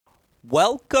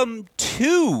Welcome to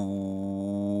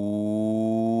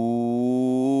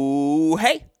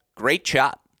Great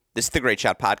Shot. This is the Great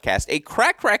Shot Podcast, a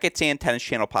Cracked Racquets and Tennis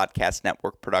Channel Podcast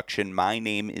Network production. My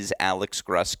name is Alex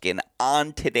Gruskin.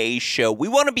 On today's show, we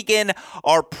want to begin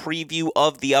our preview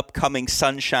of the upcoming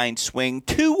Sunshine Swing,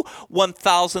 two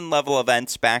 1,000 level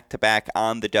events back-to-back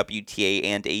on the WTA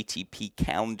and ATP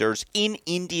calendars in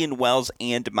Indian Wells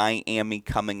and Miami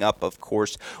coming up, of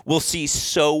course. We'll see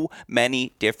so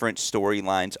many different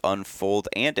storylines unfold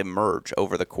and emerge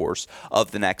over the course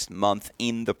of the next month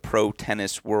in the pro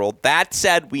tennis world. That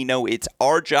said, we know it's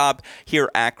our job here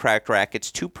at Cracked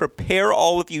Racquets to prepare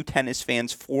all of you tennis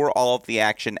fans for all of the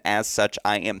action. As such,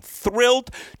 I am thrilled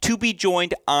to be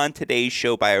joined on today's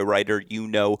show by a writer you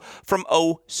know from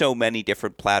so many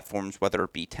different platforms, whether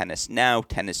it be Tennis Now,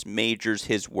 Tennis Majors,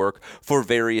 his work for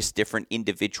various different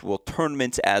individual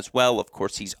tournaments as well. Of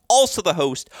course, he's also the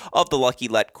host of the Lucky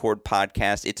Let Cord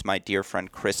podcast. It's my dear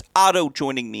friend Chris Otto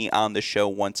joining me on the show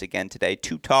once again today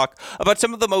to talk about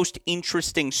some of the most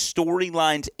interesting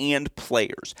storylines and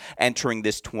players entering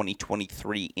this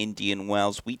 2023 Indian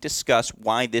Wells. We discuss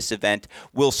why this event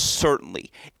will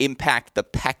certainly impact the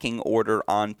pecking order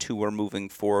on tour moving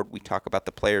forward. We talk about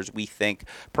the players we think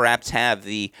perhaps have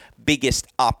the biggest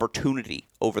opportunity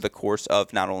over the course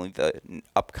of not only the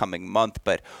upcoming month,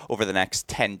 but over the next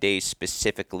 10 days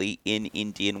specifically in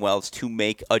Indian Wells to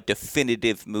make a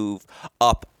definitive move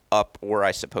up, or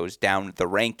I suppose down the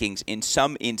rankings in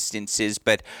some instances.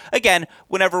 But again,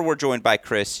 whenever we're joined by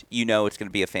Chris, you know it's going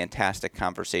to be a fantastic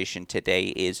conversation.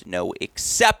 Today is no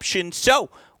exception. So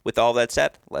with all that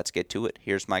said, let's get to it.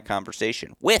 Here's my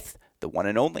conversation with the one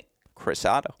and only Chris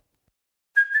Otto.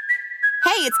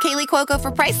 Hey, it's Kaylee Cuoco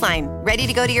for Priceline. Ready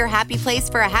to go to your happy place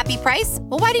for a happy price?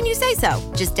 Well, why didn't you say so?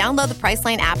 Just download the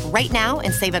Priceline app right now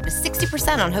and save up to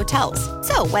 60% on hotels.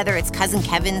 So whether it's Cousin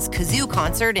Kevin's Kazoo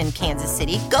Concert in Kansas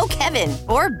City, go Kevin,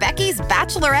 or Becky's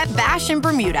Bachelorette Bash in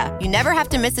Bermuda, you never have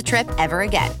to miss a trip ever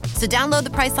again. So download the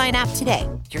Priceline app today.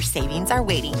 Your savings are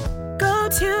waiting. Go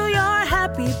to your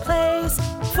happy place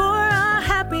for a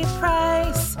happy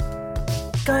price.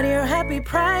 Go to your happy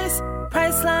price,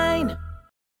 Priceline.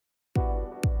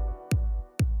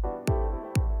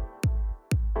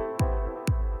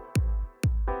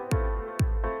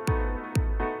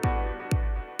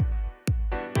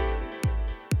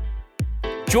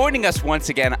 Joining us once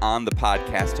again on the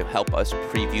podcast to help us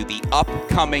preview the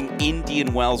upcoming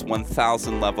Indian Wells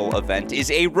 1,000 level event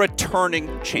is a returning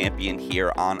champion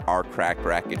here on our Cracked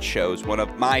Racquets shows. One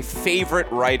of my favorite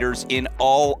writers in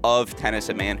all of tennis,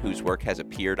 a man whose work has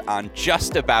appeared on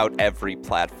just about every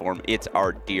platform. It's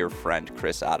our dear friend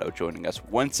Chris Otto joining us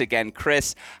once again.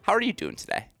 Chris, how are you doing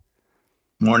today?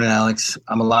 Morning, Alex.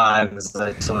 I'm alive, as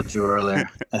I told you earlier,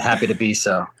 and happy to be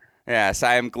so. Yes,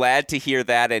 I am glad to hear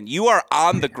that. And you are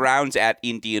on the grounds at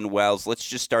Indian Wells. Let's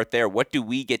just start there. What do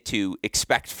we get to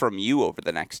expect from you over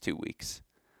the next 2 weeks?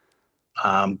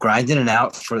 Grinding it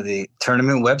out for the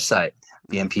tournament website,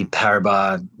 BNP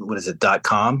Paribas,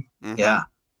 .com. Mm-hmm. Yeah,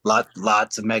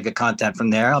 lots of mega content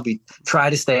from there. I'll try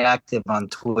to stay active on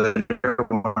Twitter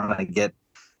when I get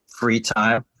free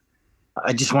time.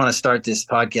 I just want to start this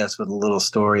podcast with a little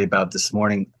story about this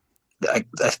morning. I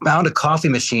found a coffee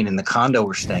machine in the condo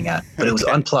we're staying at, but it was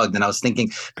unplugged. And I was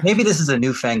thinking, maybe this is a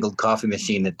newfangled coffee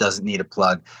machine that doesn't need a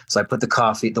plug. So I put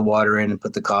the water in and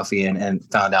put the coffee in and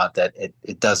found out that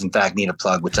it does in fact need a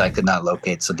plug, which I could not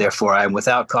locate. So therefore I am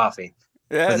without coffee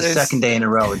for the second day in a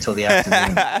row until the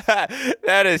afternoon.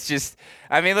 That is just,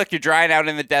 I mean, look, you're drying out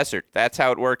in the desert. That's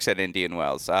how it works at Indian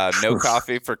Wells. No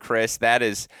coffee for Chris. That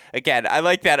is, again, I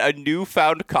like that. A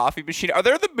newfound coffee machine. Are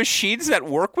there the machines that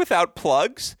work without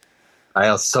plugs?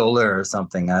 Solar or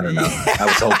something. I don't know. I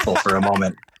was hopeful for a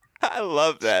moment. I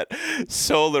love that.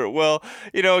 Solar. Well,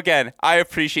 again, I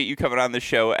appreciate you coming on the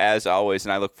show as always,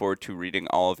 and I look forward to reading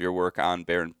all of your work on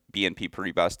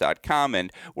BNPParibas.com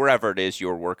and wherever it is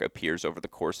your work appears over the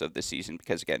course of the season,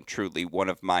 because, again, truly one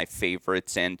of my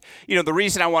favorites. And, the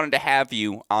reason I wanted to have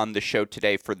you on the show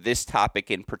today for this topic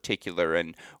in particular,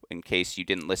 and in case you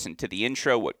didn't listen to the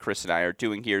intro, what Chris and I are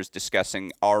doing here is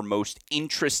discussing our most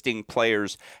interesting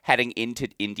players heading into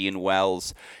Indian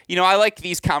Wells. I like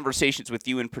these conversations with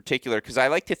you in particular because I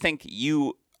like to think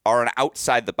you are an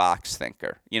outside-the-box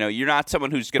thinker. You're not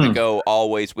someone who's going to go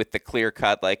always with the clear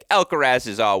cut, like Alcaraz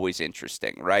is always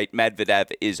interesting, right?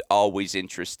 Medvedev is always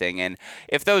interesting. And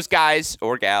if those guys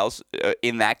or gals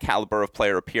in that caliber of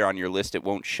player appear on your list, it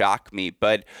won't shock me.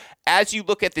 But as you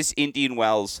look at this Indian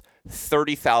Wells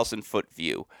 30,000-foot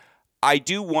view, I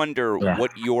do wonder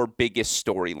what your biggest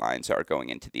storylines are going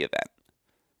into the event.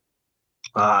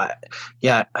 I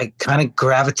kind of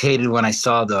gravitated when I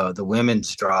saw the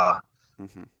women's draw.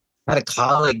 Mm-hmm. had a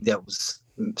colleague that was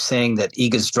saying that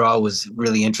Iga's draw was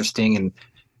really interesting, and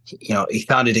he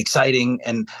found it exciting.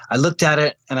 And I looked at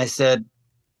it and I said,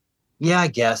 yeah, I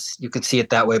guess you could see it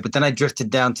that way. But then I drifted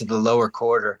down to the lower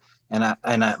quarter, and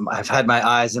I've had my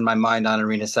eyes and my mind on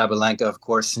Aryna Sabalenka, of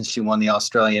course, since she won the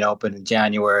Australian Open in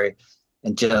January,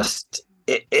 and just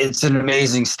it's an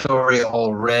amazing story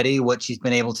already what she's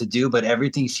been able to do. But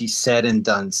everything she's said and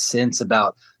done since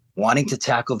about wanting to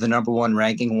tackle the number one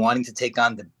ranking, wanting to take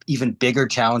on the even bigger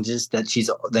challenges that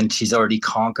she's already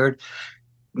conquered,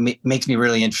 makes me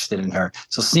really interested in her.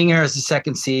 So seeing her as the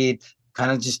second seed, kind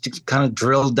of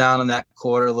drilled down on that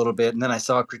quarter a little bit. And then I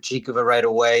saw Krejcikova right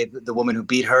away, the woman who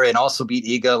beat her and also beat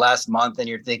Iga last month. And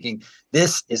you're thinking,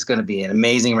 this is going to be an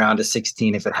amazing round of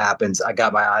 16 if it happens. I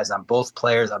got my eyes on both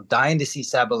players. I'm dying to see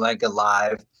Sabalenka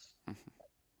live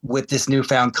with this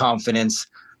newfound confidence,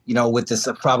 with this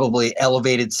probably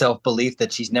elevated self-belief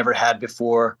that she's never had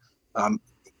before.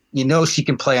 She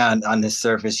can play on this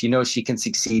surface. She can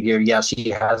succeed here. Yeah, she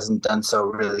hasn't done so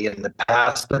really in the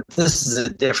past, but this is a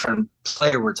different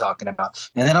player we're talking about.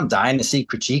 And then I'm dying to see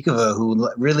Krejcikova, who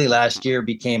really last year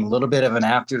became a little bit of an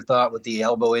afterthought with the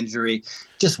elbow injury,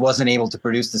 just wasn't able to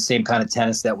produce the same kind of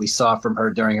tennis that we saw from her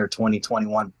during her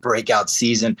 2021 breakout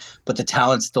season. But the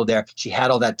talent's still there. She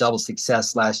had all that double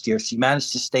success last year. She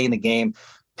managed to stay in the game,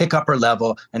 pick up her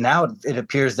level, and now it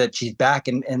appears that she's back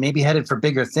and maybe headed for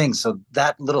bigger things. So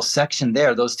that little section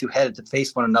there, those two headed to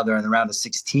face one another in the round of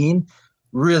 16,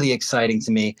 really exciting to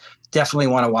me. Definitely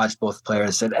want to watch both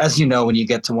players. And as you know, when you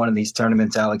get to one of these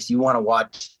tournaments, Alex, you want to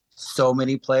watch so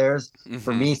many players. Mm-hmm.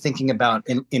 For me, thinking about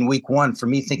in week one,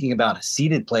 thinking about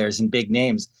seeded players and big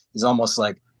names is almost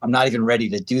like I'm not even ready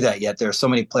to do that yet. There are so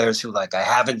many players who I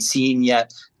haven't seen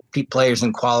yet. Players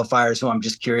and qualifiers who I'm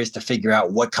just curious to figure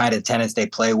out what kind of tennis they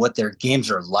play, what their games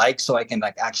are like, so I can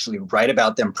actually write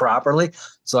about them properly.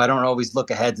 So I don't always look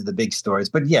ahead to the big stories.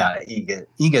 But yeah,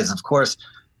 Iga's, of course.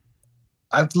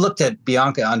 I've looked at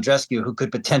Bianca Andreescu, who could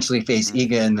potentially face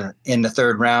Iga in the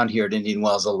third round here at Indian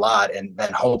Wells a lot, and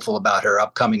been hopeful about her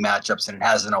upcoming matchups, and it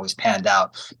hasn't always panned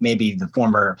out. Maybe the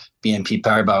former BNP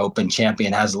Paribas Open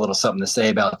champion has a little something to say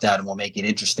about that and will make it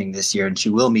interesting this year, and she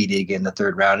will meet Iga in the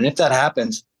third round. And if that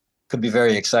happens, could be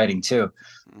very exciting too.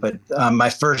 But my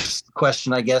first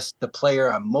question, I guess, the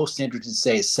player I'm most interested to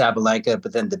say is Sabalenka,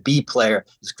 but then the B player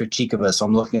is Krejcikova. So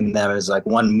I'm looking at them as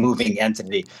one moving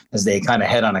entity as they kind of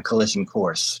head on a collision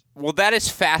course. Well, that is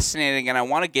fascinating, and I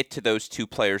want to get to those two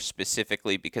players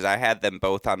specifically because I had them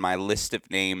both on my list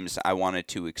of names I wanted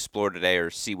to explore today or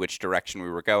see which direction we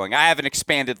were going. I have an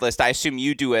expanded list. I assume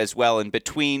you do as well, and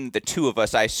between the two of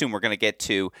us, I assume we're going to get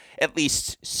to at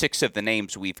least 6 of the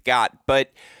names we've got.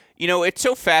 But it's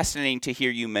so fascinating to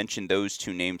hear you mention those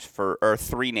 3 names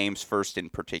first in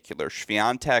particular,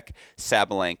 Swiatek,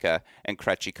 Sabalenka, and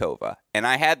Krejcikova. And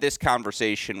I had this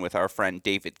conversation with our friend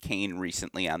David Kane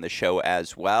recently on the show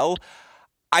as well.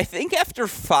 I think after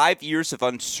 5 years of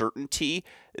uncertainty,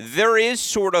 there is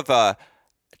sort of a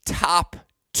top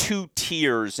 2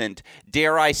 tiers and,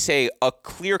 dare I say, a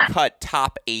clear-cut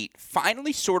top 8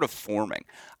 finally sort of forming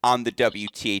on the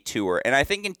WTA Tour. And I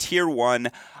think in Tier 1,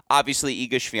 obviously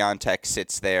Iga Swiatek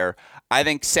sits there. I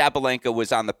think Sabalenka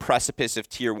was on the precipice of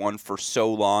Tier 1 for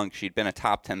so long. She'd been a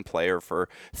top 10 player for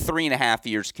 3.5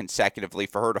 years consecutively.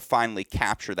 For her to finally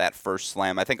capture that first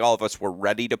slam, I think all of us were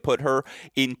ready to put her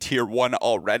in Tier 1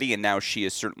 already, and now she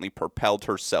has certainly propelled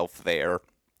herself there.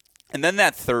 And then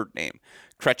that third name,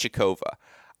 Krejcikova.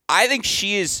 I think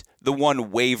she is the one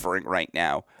wavering right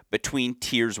now between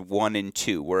tiers 1 and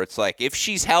 2, where it's if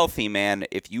she's healthy, man,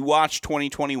 if you watch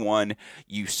 2021,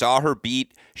 you saw her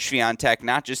beat Swiatek,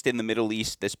 not just in the Middle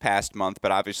East this past month,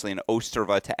 but obviously in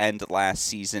Ostrava to end last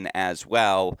season as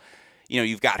well.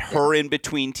 You've got her in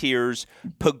between tiers,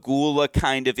 Pegula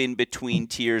kind of in between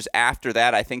tiers. After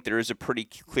that, I think there is a pretty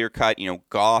clear cut.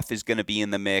 Goff is going to be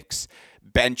in the mix.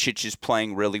 Bencic is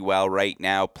playing really well right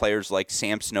now. Players like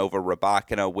Samsonova,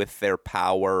 Rybakina with their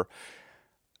power.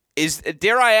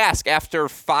 Dare I ask, after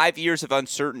 5 years of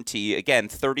uncertainty, again,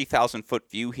 30,000-foot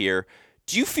view here,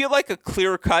 do you feel like a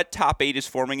clear-cut top 8 is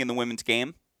forming in the women's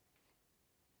game?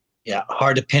 Yeah,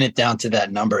 hard to pin it down to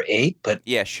that number 8, but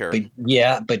yeah, sure.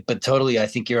 But totally, I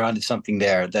think you're onto something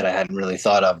there that I hadn't really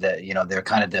thought of. That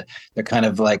they're kind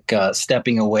of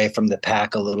stepping away from the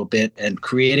pack a little bit and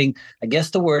creating. I guess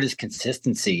the word is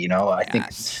consistency. I think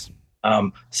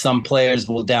Some players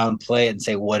will downplay it and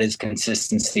say, what is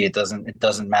consistency? It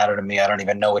doesn't matter to me. I don't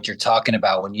even know what you're talking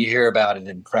about when you hear about it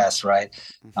in press. Right.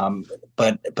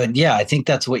 But yeah, I think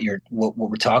that's what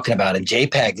we're talking about. And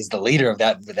JPEG is the leader of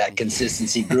that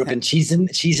consistency group. And she's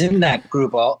in that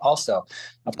group also,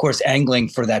 of course, angling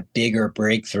for that bigger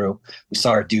breakthrough. We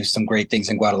saw her do some great things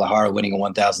in Guadalajara, winning a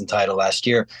 1,000 title last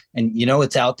year. And,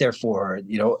 it's out there for her,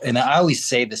 and I always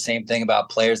say the same thing about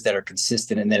players that are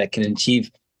consistent and that it can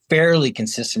achieve fairly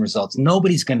consistent results.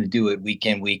 Nobody's going to do it week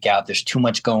in, week out. There's too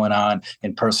much going on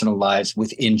in personal lives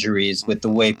with injuries, with the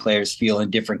way players feel in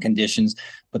different conditions.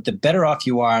 But the better off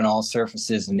you are on all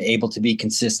surfaces and able to be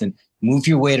consistent, move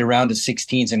your way to round of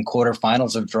 16s and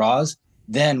quarterfinals of draws,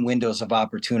 then windows of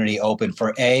opportunity open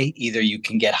for either you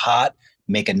can get hot,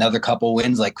 make another couple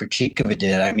wins like Krejcikova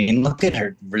did. I mean, look at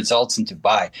her results in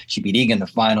Dubai. She beat Iga in the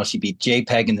final. She beat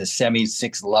JPEG in the semis,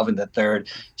 6-love in the third.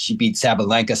 She beat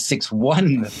Sabalenka 6-1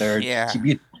 in the third. Yeah. She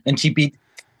beat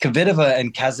Kvitova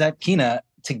and Kasatkina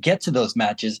to get to those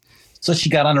matches. So she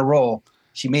got on a roll.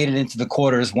 She made it into the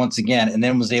quarters once again, and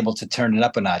then was able to turn it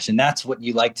up a notch. And that's what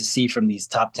you like to see from these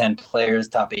top 10 players,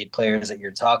 top 8 players that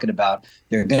you're talking about.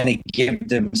 They're going to give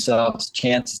themselves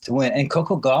chances to win. And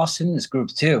Coco Gauff's in this group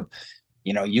too.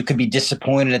 You could be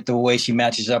disappointed at the way she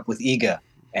matches up with Iga.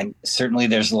 And certainly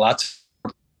there's lots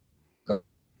of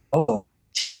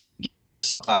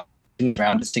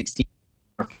round to 16.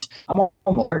 I'm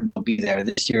almost certain will be there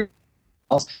this year.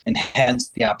 And hence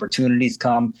the opportunities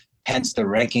come. Hence the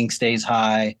ranking stays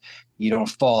high. You don't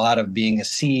fall out of being a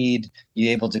seed.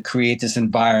 You're able to create this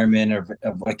environment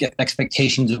of like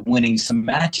expectations of winning some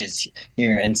matches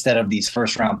here instead of these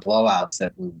first round blowouts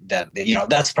that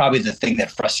that's probably the thing that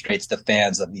frustrates the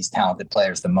fans of these talented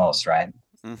players the most, right?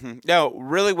 Mm-hmm. No,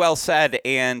 really well said.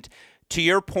 And to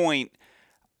your point,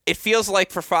 it feels like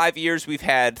for 5 years we've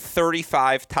had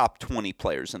 35 top 20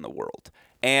 players in the world.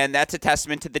 And that's a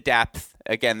testament to the depth.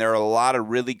 Again, there are a lot of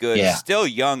really good, still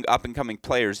young, up-and-coming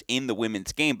players in the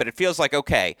women's game. But it feels like,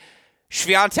 okay,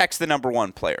 Swiatek's the number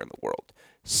 1 player in the world.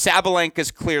 Sabalenka's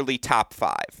clearly top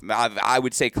 5. I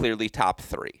would say clearly top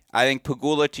 3. I think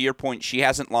Pegula, to your point, she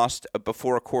hasn't lost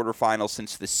before a quarterfinal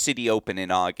since the City Open in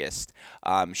August.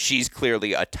 She's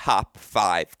clearly a top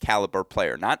 5 caliber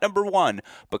player. Not number 1,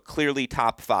 but clearly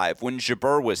top 5. When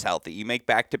Jabeur was healthy, you make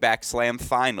back-to-back slam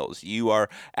finals. You are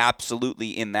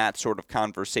absolutely in that sort of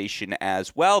conversation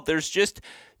as well. There's just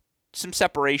some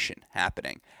separation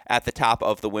happening at the top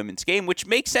of the women's game, which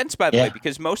makes sense, by the way,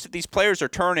 because most of these players are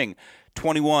turning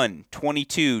 21,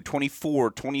 22,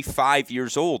 24, 25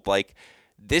 years old. Like,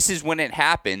 this is when it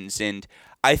happens. And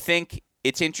I think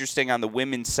it's interesting on the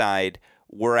women's side,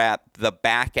 we're at the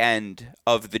back end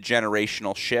of the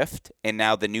generational shift, and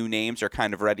now the new names are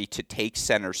kind of ready to take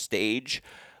center stage.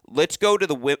 Let's go to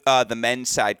the men's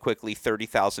side quickly,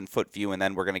 30,000-foot view, and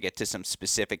then we're going to get to some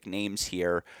specific names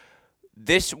here.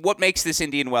 What makes this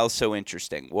Indian Wells so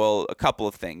interesting? Well, a couple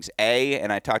of things.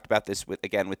 And I talked about this with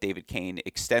David Kane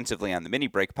extensively on the Mini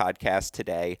Break podcast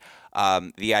today,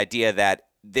 the idea that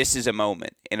this is a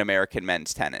moment in American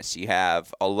men's tennis. You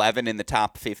have 11 in the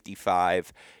top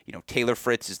 55. Taylor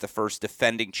Fritz is the first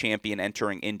defending champion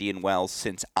entering Indian Wells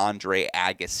since Andre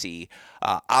Agassi.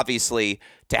 Obviously,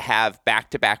 to have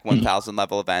back-to-back 1,000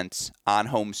 level events on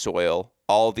home soil,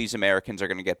 all these Americans are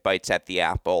going to get bites at the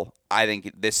apple. I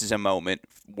think this is a moment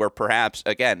where perhaps,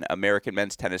 again, American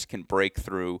men's tennis can break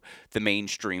through the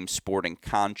mainstream sporting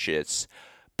conscious.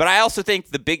 But I also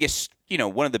think the biggest,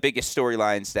 one of the biggest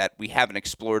storylines that we haven't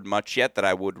explored much yet that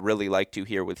I would really like to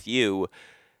hear with you,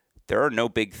 there are no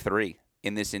big 3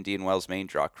 in this Indian Wells main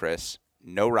draw, Chris.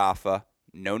 No Rafa,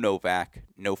 no Novak,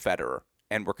 no Federer.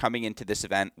 And we're coming into this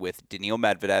event with Daniil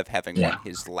Medvedev having won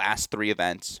his last 3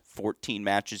 events, 14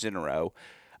 matches in a row.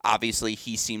 Obviously,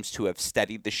 he seems to have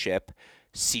steadied the ship.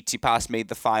 Tsitsipas made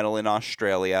the final in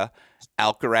Australia.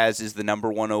 Alcaraz is the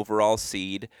number 1 overall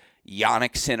seed.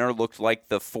 Jannik Sinner looked like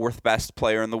the 4th best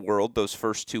player in the world those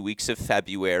first 2 weeks of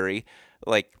February.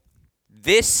 Like,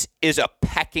 this is a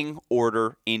pecking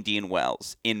order Indian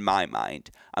Wells, in my mind.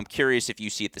 I'm curious if you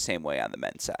see it the same way on the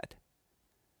men's side.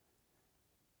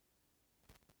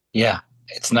 Yeah,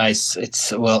 it's nice. There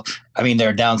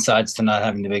are downsides to not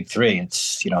having the big 3.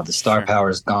 It's, the star power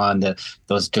is gone.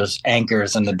 Those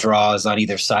anchors and the draws on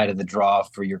either side of the draw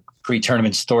for your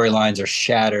pre-tournament storylines are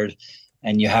shattered.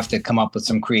 And you have to come up with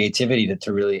some creativity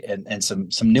to really, and some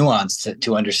nuance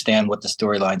to understand what the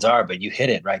storylines are. But you hit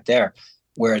it right there,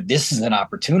 where this is an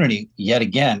opportunity yet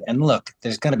again. And look,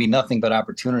 there's going to be nothing but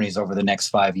opportunities over the next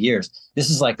 5 years.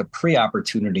 This is like a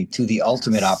pre-opportunity to the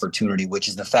ultimate opportunity, which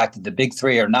is the fact that the big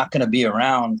 3 are not going to be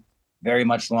around very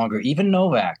much longer. Even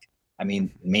Novak, I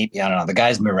mean, maybe, I don't know. The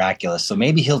guy's miraculous. So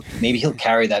maybe he'll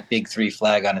carry that big 3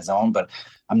 flag on his own, but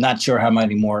I'm not sure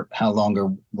how longer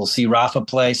we'll see Rafa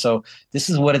play. So this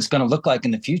is what it's going to look like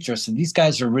in the future. So these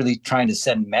guys are really trying to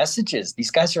send messages.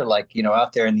 These guys are like,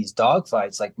 out there in these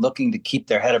dogfights, like looking to keep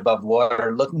their head above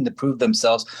water, looking to prove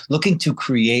themselves, looking to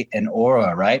create an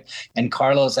aura, right? And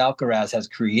Carlos Alcaraz has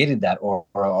created that aura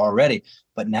already,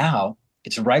 but now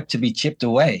it's ripe to be chipped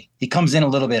away. He comes in a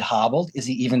little bit hobbled. Is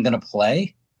he even going to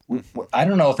play? I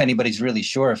don't know if anybody's really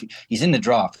sure. If he's in the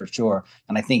draw for sure,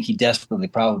 and I think he desperately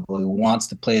probably wants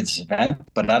to play this event,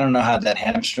 but I don't know how that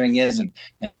hamstring is and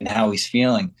how he's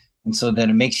feeling. And so then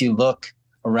it makes you look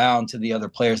around to the other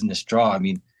players in this draw. I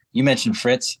mean, you mentioned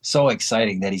Fritz, so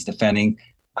exciting that he's defending.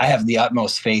 I have the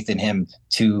utmost faith in him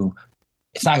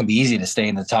it's not going to be easy to stay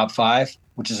in the top 5,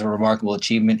 which is a remarkable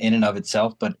achievement in and of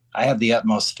itself, but I have the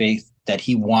utmost faith that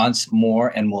he wants more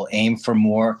and will aim for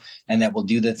more, and that will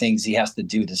do the things he has to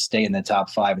do to stay in the top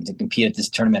 5 and to compete at this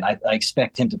tournament. I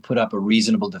expect him to put up a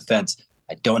reasonable defense.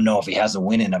 I don't know if he has a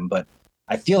win in him, but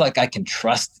I feel like I can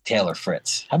trust Taylor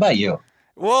Fritz. How about you?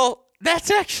 Well, that's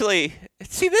actually,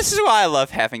 this is why I love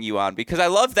having you on, because I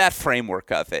love that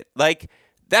framework of it. Like,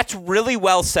 that's really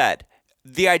well said.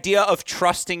 The idea of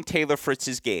trusting Taylor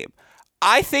Fritz's game.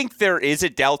 I think there is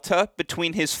a delta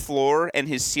between his floor and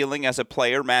his ceiling as a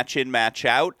player, match in, match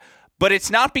out, but it's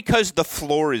not because the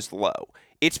floor is low.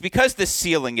 It's because the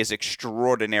ceiling is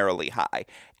extraordinarily high.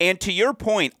 And to your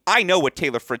point, I know what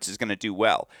Taylor Fritz is going to do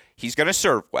well. He's going to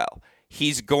serve well.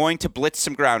 He's going to blitz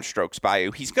some ground strokes by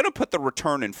you. He's going to put the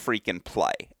return in freaking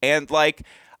play. And,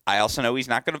 I also know he's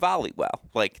not going to volley well.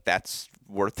 That's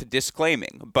worth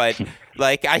disclaiming. But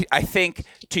I think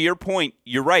to your point,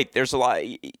 you're right. There's a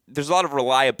lot of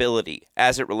reliability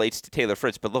as it relates to Taylor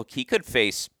Fritz. But look, he could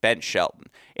face Ben Shelton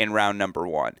in round number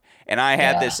 1. And I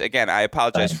had this again. I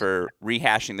apologize for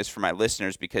rehashing this for my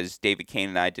listeners because David Kane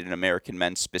and I did an American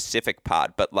men's specific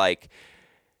pod. But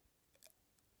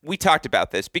we talked about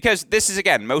this because this is,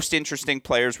 again, most interesting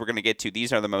players we're going to get to.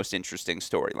 These are the most interesting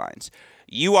storylines.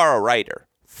 You are a writer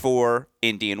for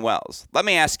Indian Wells. Let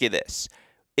me ask you this.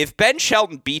 If Ben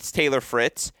Shelton beats Taylor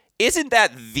Fritz, isn't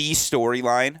that the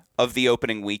storyline of the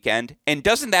opening weekend? And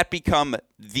doesn't that become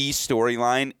the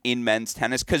storyline in men's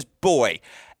tennis? Because, boy,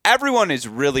 everyone is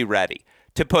really ready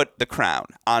to put the crown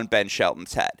on Ben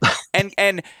Shelton's head.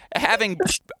 And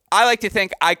I like to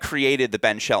think I created the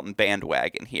Ben Shelton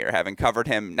bandwagon here, having covered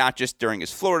him not just during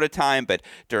his Florida time, but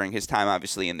during his time,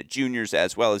 obviously, in the juniors,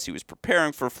 as well as he was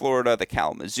preparing for Florida, the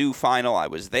Kalamazoo final. I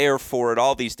was there for it,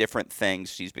 all these different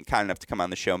things. He's been kind enough to come on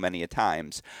the show many a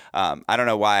times. I don't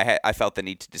know why I felt the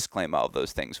need to disclaim all of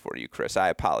those things for you, Chris. I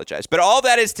apologize. But all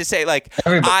that is to say,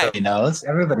 Everybody knows.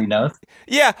 Everybody knows.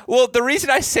 Yeah, well, the reason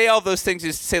I say all those things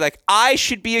is to say, I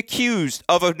should be accused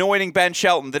of anointing Ben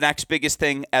Shelton the next biggest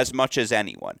thing as much as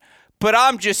anyone. But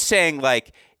I'm just saying,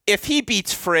 if he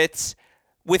beats Fritz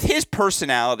with his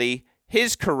personality,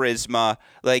 his charisma,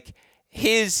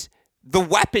 the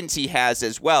weapons he has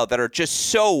as well that are just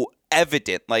so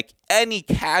evident, any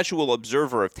casual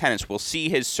observer of tennis will see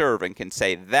his serve and can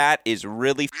say, that is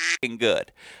really f***ing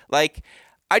good.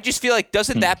 I just feel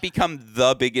doesn't that become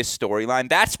the biggest storyline?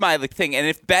 That's my thing. And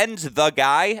if Ben's the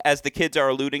guy, as the kids are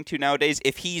alluding to nowadays,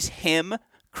 if he's him,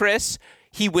 Chris,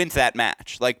 he wins that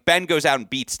match. Ben goes out and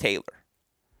beats Taylor.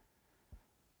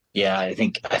 Yeah, I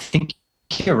think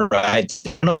you're right. I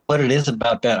don't know what it is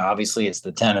about Ben. Obviously, it's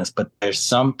the tennis, but there's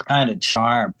some kind of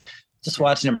charm. Just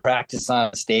watching him practice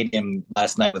on the stadium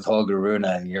last night with Holger Rune,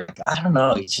 and you're I don't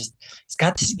know. He's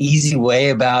got this easy way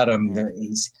about him.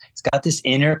 He's got this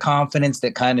inner confidence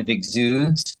that kind of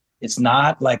exudes. It's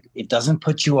not it doesn't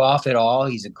put you off at all.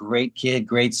 He's a great kid,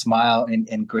 great smile,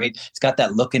 and great. He's got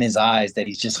that look in his eyes that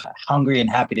he's just hungry and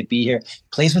happy to be here.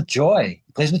 Plays with joy.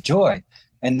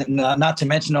 And not to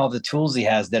mention all the tools he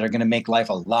has that are going to make life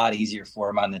a lot easier for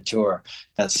him on the tour.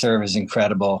 That serve is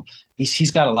incredible.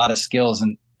 He's got a lot of skills.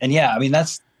 And yeah, I mean,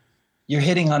 you're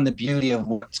hitting on the beauty of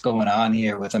what's going on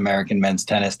here with American men's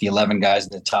tennis, the 11 guys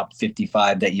in the top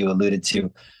 55 that you alluded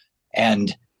to.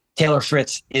 And Taylor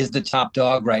Fritz is the top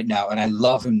dog right now, and I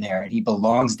love him there, and he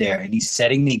belongs there, and he's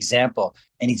setting the example,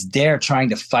 and he's there trying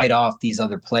to fight off these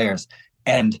other players,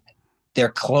 and they're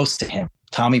close to him.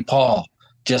 Tommy Paul,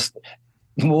 just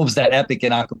what was that epic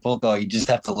in Acapulco? You just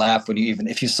have to laugh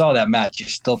if you saw that match, you're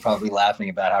still probably laughing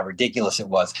about how ridiculous it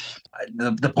was.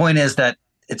 The point is that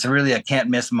it's really a can't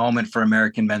miss moment for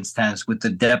American men's tennis with the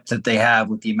depth that they have,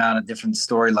 with the amount of different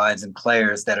storylines and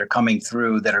players that are coming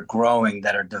through, that are growing,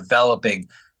 that are developing.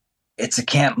 It's a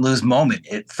can't lose moment.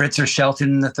 Fritz or Shelton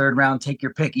in the third round, take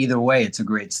your pick. Either way, it's a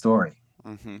great story.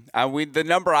 Mm-hmm. The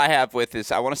number I have with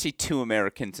is I want to see 2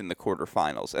 Americans in the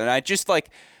quarterfinals. And I just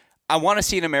I want to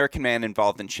see an American man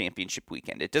involved in championship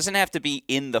weekend. It doesn't have to be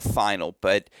in the final,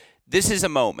 but this is a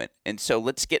moment. And so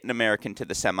let's get an American to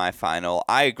the semifinal.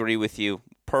 I agree with you.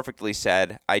 Perfectly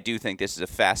said. I do think this is a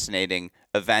fascinating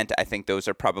event. I think those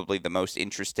are probably the most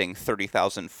interesting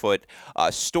 30,000-foot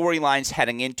storylines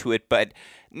heading into it. But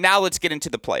now let's get into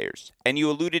the players. And you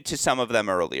alluded to some of them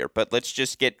earlier, but let's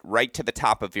just get right to the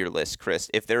top of your list, Chris.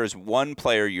 If there is one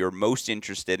player you're most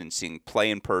interested in seeing play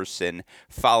in person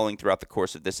following throughout the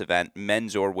course of this event,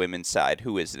 men's or women's side,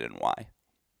 who is it and why?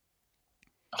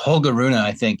 Holger Rune,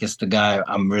 I think, is the guy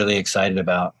I'm really excited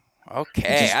about.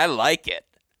 Okay, I like it.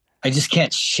 I just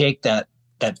can't shake that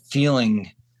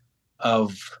feeling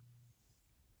of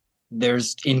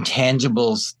there's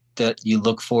intangibles that you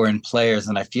look for in players.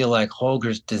 And I feel like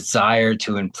Holger's desire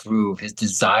to improve, his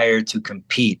desire to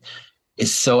compete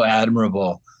is so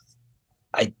admirable.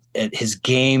 His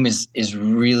game is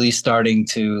really starting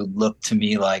to look to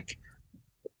me like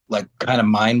kind of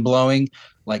mind blowing.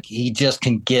 Like he just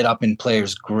can get up in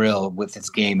players' grill with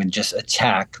his game and just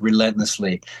attack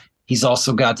relentlessly. He's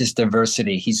also got this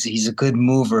diversity. He's a good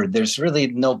mover. There's really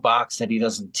no box that he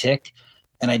doesn't tick.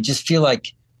 And I just feel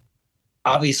like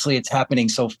obviously it's happening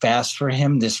so fast for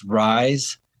him, this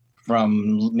rise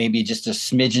from maybe just a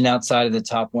smidgen outside of the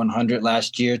top 100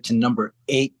 last year to number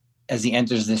 8 as he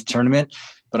enters this tournament.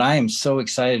 But I am so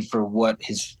excited for what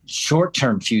his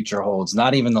short-term future holds,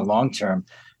 not even the long-term.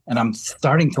 And I'm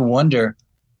starting to wonder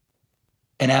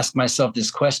and ask myself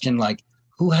this question, like,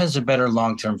 who has a better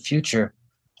long-term future,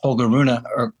 Holger Rune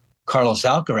or Carlos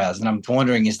Alcaraz? And I'm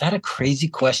wondering, is that a crazy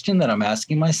question that I'm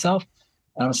asking myself?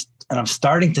 And I'm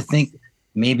starting to think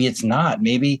maybe it's not.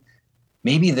 Maybe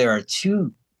there are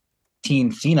two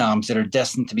teen phenoms that are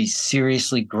destined to be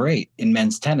seriously great in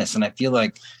men's tennis. And I feel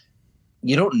like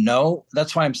you don't know.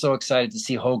 That's why I'm so excited to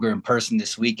see Holger in person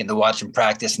this week and to watch him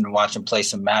practice and to watch him play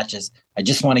some matches. I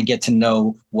just want to get to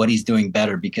know what he's doing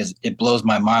better, because it blows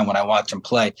my mind when I watch him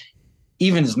play.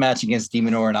 Even his match against De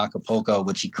Minaur in Acapulco,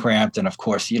 which he cramped. And of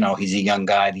course, he's a young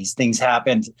guy. These things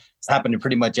happened. It's happened to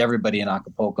pretty much everybody in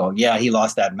Acapulco. Yeah, he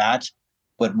lost that match,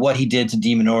 but what he did to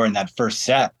De Minaur in that first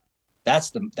set,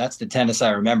 that's the tennis I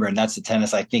remember. And that's the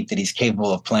tennis I think that he's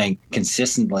capable of playing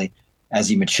consistently as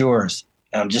he matures.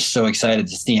 And I'm just so excited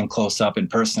to see him close up in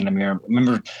person. I mean, I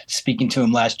remember speaking to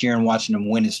him last year and watching him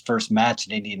win his first match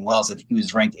at Indian Wells. I think he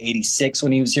was ranked 86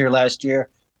 when he was here last year,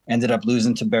 ended up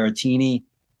losing to Berrettini.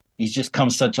 He's just come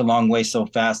such a long way so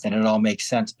fast, and it all makes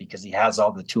sense because he has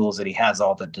all the tools and he has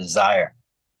all the desire.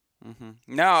 Mm-hmm.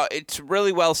 No, it's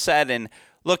really well said. And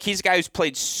look, he's a guy who's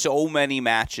played so many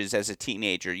matches as a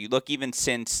teenager. You look even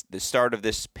since the start of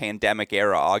this pandemic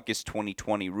era, August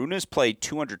 2020, Rune's played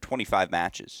 225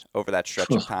 matches over that stretch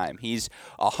of time. He's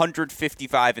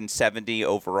 155-70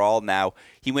 overall now.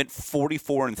 He went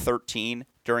 44-13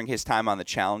 during his time on the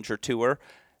Challenger Tour.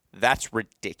 That's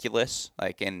ridiculous.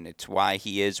 And it's why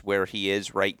he is where he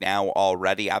is right now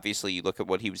already. Obviously, you look at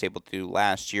what he was able to do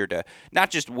last year to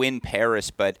not just win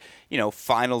Paris, but,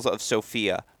 finals of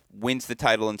Sofia, wins the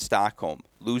title in Stockholm,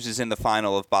 loses in the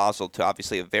final of Basel to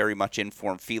obviously a very much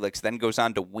informed Felix, then goes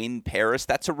on to win Paris.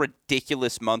 That's a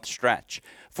ridiculous month stretch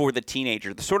for the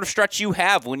teenager, the sort of stretch you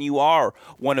have when you are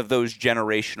one of those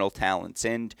generational talents.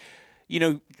 And,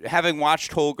 having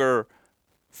watched Holger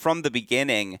from the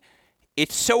beginning,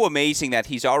 it's so amazing that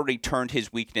he's already turned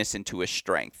his weakness into a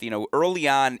strength. Early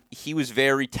on, he was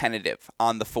very tentative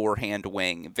on the forehand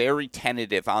wing, very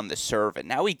tentative on the serve, and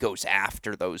now he goes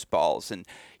after those balls. And,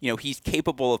 he's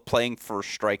capable of playing first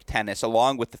strike tennis,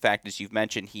 along with the fact, as you've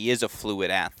mentioned, he is a fluid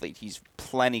athlete. He's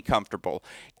plenty comfortable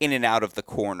in and out of the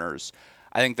corners.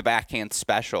 I think the backhand's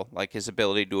special, like his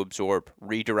ability to absorb,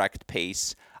 redirect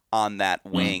pace on that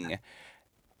wing.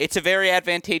 It's a very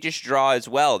advantageous draw as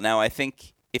well. Now, I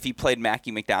think if he played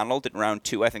Mackie McDonald in round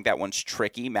 2, I think that one's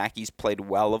tricky. Mackie's played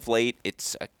well of late.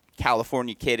 It's a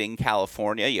California kid in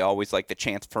California. You always like the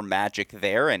chance for magic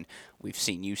there, and we've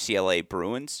seen UCLA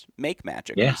Bruins make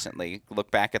magic recently.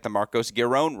 Look back at the Marcos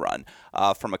Giron run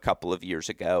from a couple of years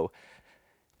ago.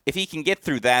 If he can get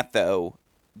through that, though,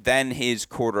 then his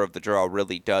quarter of the draw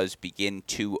really does begin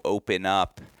to open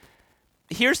up.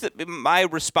 Here's my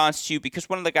response to you, because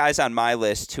one of the guys on my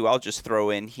list, who I'll just throw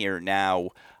in here now,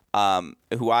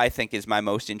 who I think is my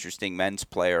most interesting men's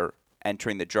player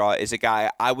entering the draw, is a guy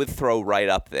I would throw right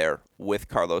up there with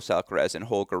Carlos Alcaraz and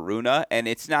Holger Rune. And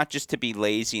it's not just to be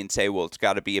lazy and say, well, it's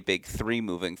got to be a big three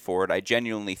moving forward. I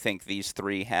genuinely think these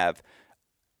three have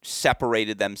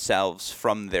separated themselves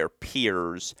from their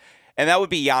peers, and that would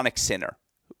be Jannik Sinner.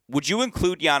 Would you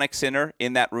include Jannik Sinner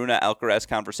in that Rune Alcaraz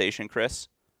conversation, Chris?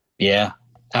 Yeah,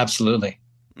 absolutely.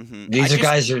 Mm-hmm. These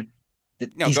guys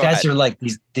are like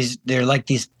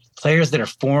these players that are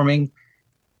forming,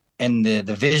 and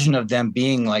the vision of them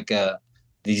being like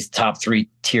these top 3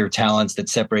 tier talents that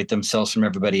separate themselves from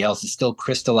everybody else is still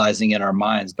crystallizing in our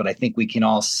minds. But I think we can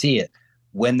all see it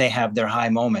when they have their high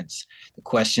moments. The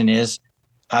question is,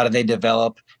 how do they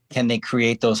develop? Can they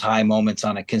create those high moments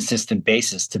on a consistent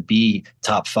basis to be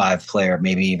top 5 player,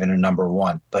 maybe even a number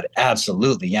 1? But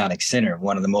absolutely, Jannik Sinner,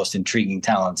 one of the most intriguing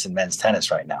talents in men's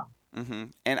tennis right now. Mm-hmm.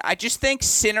 And I just think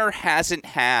Sinner hasn't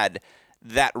had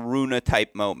that Rune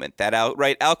type moment. That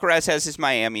Alcaraz has his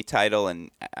Miami title and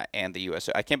the U.S.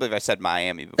 I can't believe I said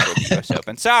Miami before the U.S.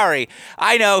 Open. Sorry,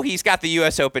 I know he's got the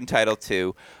U.S. Open title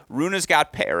too. Rune's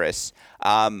got Paris.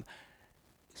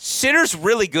 Sinner's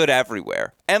really good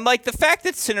everywhere. And like the fact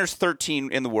that Sinner's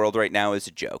 13 in the world right now is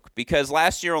a joke, because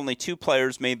last year only 2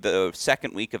 players made the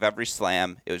second week of every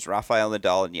slam. It was Rafael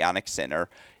Nadal and Jannik Sinner.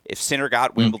 If Sinner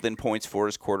got Wimbledon points for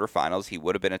his quarterfinals, he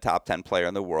would have been a top 10 player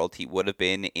in the world. He would have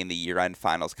been in the year-end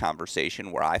finals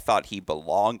conversation where I thought he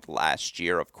belonged last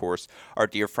year. Of course, our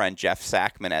dear friend Jeff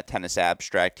Sackman at Tennis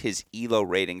Abstract, his ELO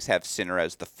ratings have Sinner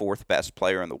as the 4th best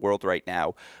player in the world right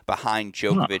now, behind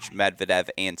Djokovic, Medvedev,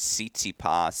 and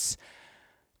Tsitsipas.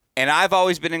 And I've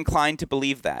always been inclined to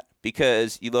believe that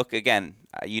because you look, again,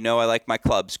 I like my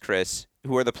clubs, Chris.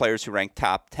 Who are the players who rank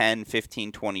top 10,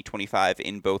 15, 20, 25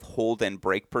 in both hold and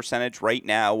break percentage? Right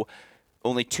now,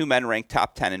 only 2 men rank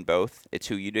top 10 in both. It's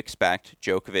who you'd expect,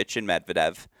 Djokovic and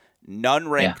Medvedev. None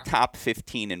rank top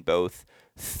 15 in both.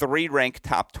 3 rank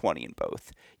top 20 in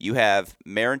both. You have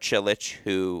Marin Cilic,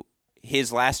 who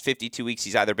his last 52 weeks,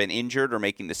 he's either been injured or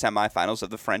making the semifinals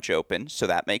of the French Open, so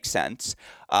that makes sense.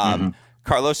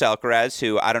 Carlos Alcaraz,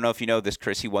 who I don't know if you know this,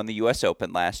 Chris, he won the U.S.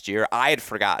 Open last year. I had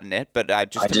forgotten it, but I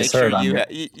just make sure you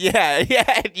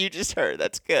you just heard.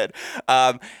 That's good.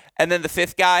 And then the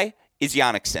 5th guy is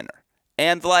Jannik Sinner.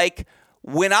 And like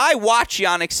when I watch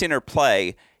Jannik Sinner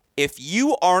play, if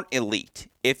you aren't elite,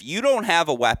 if you don't have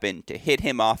a weapon to hit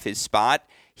him off his spot,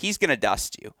 he's going to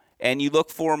dust you. And you look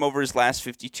for him over his last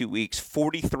 52 weeks,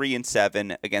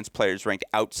 43-7 against players ranked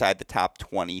outside the top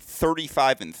 20,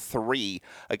 35-3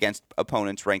 against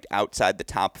opponents ranked outside the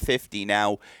top 50.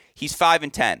 Now, he's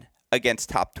 5-10 against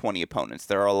top 20 opponents.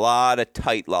 There are a lot of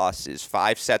tight losses.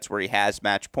 5 sets where he has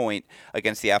match point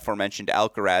against the aforementioned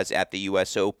Alcaraz at the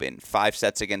U.S. Open. 5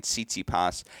 sets against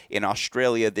Tsitsipas in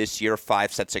Australia this year.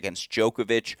 5 sets against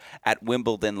Djokovic at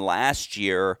Wimbledon last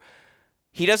year.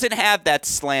 He doesn't have that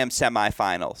slam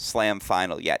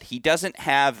final yet. He doesn't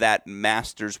have that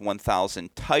Masters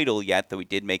 1000 title yet, though he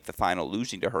did make the final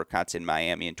losing to Hurkacz in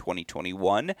Miami in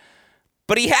 2021.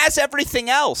 But he has everything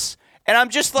else. And I'm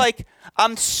just like,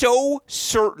 I'm so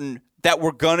certain that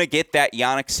we're going to get that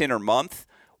Jannik Sinner month.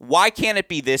 Why can't it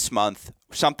be this month?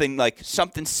 Something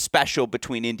special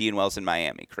between Indian Wells and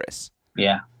Miami, Chris.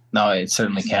 Yeah. No, it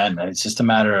certainly can. It's just a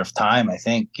matter of time, I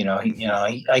think.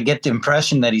 I get the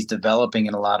impression that he's developing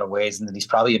in a lot of ways and that he's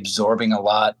probably absorbing a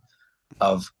lot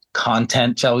of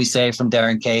content, shall we say, from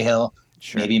Darren Cahill,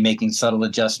 maybe making subtle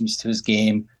adjustments to his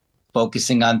game,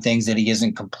 focusing on things that he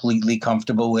isn't completely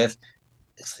comfortable with.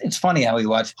 It's funny how we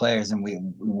watch players and we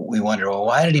wonder, well,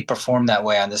 why did he perform that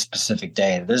way on this specific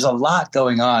day? There's a lot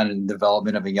going on in the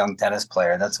development of a young tennis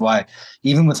player. That's why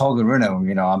even with Holger Rune,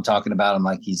 I'm talking about him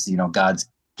like he's, God's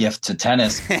gift to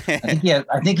tennis.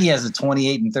 I think he has a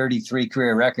 28-33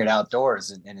 career record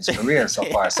outdoors in his career so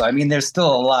far. So I mean, there's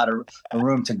still a lot of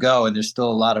room to go, and there's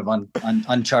still a lot of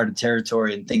uncharted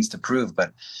territory and things to prove.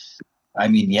 But I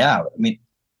mean,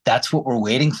 that's what we're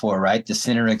waiting for, right? The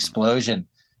Sinner explosion.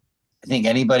 I think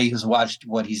anybody who's watched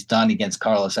what he's done against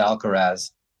Carlos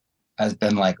Alcaraz has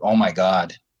been like, oh my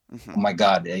God. Oh my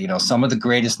God. Some of the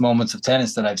greatest moments of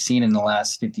tennis that I've seen in the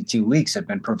last 52 weeks have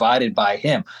been provided by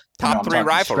him. Top 3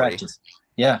 rivalry. Stretches.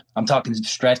 Yeah. I'm talking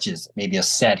stretches, maybe a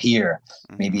set here,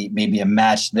 maybe a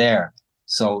match there.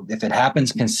 So if it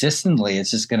happens consistently,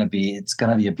 it's going to be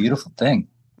a beautiful thing.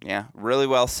 Yeah. Really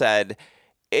well said.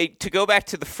 To go back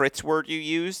to the Fritz word you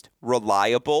used,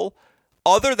 reliable,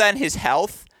 other than his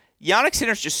health, Jannik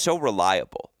Sinner's just so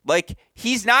reliable. Like,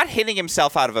 he's not hitting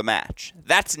himself out of a match.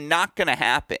 That's not going to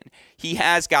happen. He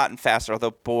has gotten faster,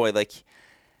 although, boy,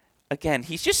 again,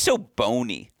 he's just so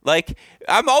bony. Like,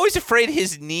 I'm always afraid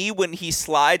his knee, when he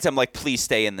slides, I'm like, please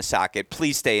stay in the socket.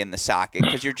 Please stay in the socket.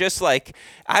 Because you're just like,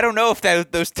 I don't know if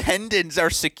those tendons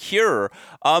are secure.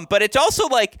 But it's also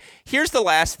like, here's the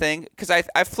last thing. Because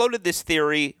I floated this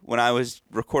theory when I was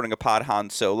recording a pod Han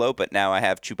Solo, but now I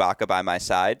have Chewbacca by my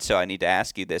side. So I need to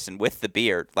ask you this. And with the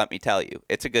beard, let me tell you,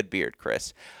 it's a good beard,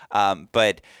 Chris.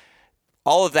 But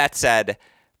all of that said,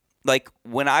 like,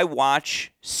 when I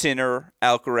watch Sinner,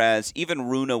 Alcaraz, even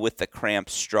Rune with the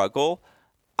cramps struggle,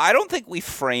 I don't think we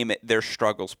frame their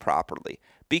struggles properly.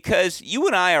 because you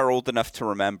and I are old enough to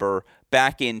remember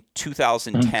back in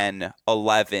 2010,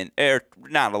 11, or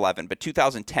not 11, but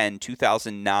 2010,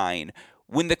 2009,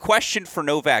 when the question for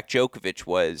Novak Djokovic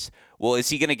was, well, is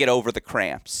he going to get over the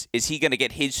cramps? Is he going to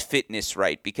get his fitness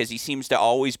right? Because he seems to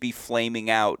always be flaming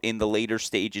out in the later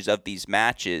stages of these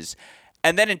matches.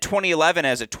 And then in 2011,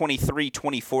 as a 23,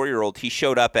 24-year-old, he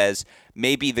showed up as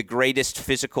maybe the greatest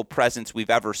physical presence we've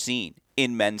ever seen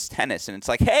in men's tennis. And it's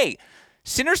like, hey,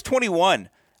 Sinner's 21.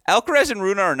 Alcaraz and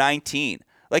Rune are 19.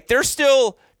 Like, they're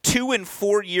still 2 and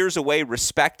 4 years away,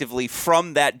 respectively,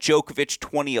 from that Djokovic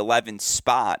 2011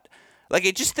 spot. Like,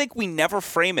 I just think we never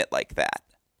frame it like that.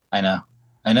 I know.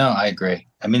 I agree.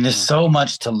 I mean, there's so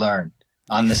much to learn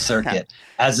on the circuit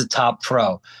as a top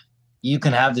pro. You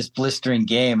can have this blistering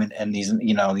game and these,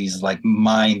 these like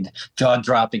mind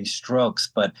jaw-dropping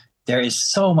strokes, but there is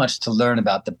so much to learn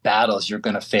about the battles you're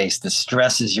going to face, the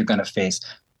stresses you're going to face,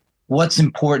 what's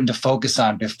important to focus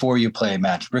on before you play a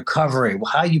match, recovery,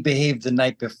 how you behaved the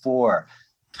night before,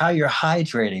 how you're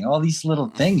hydrating. All these little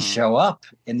things show up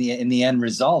in the end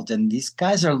result. And these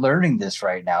guys are learning this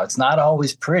right now. It's not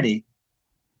always pretty,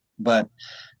 but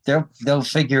they'll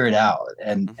figure it out.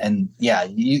 And yeah,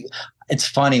 it's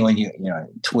funny when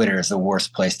Twitter is the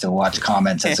worst place to watch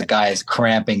comments as a guy is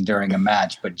cramping during a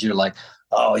match, but you're like,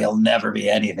 oh, he'll never be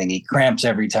anything. He cramps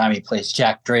every time he plays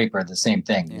Jack Draper, the same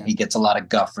thing. Yeah. He gets a lot of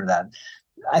guff for that.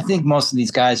 I think most of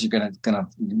these guys are gonna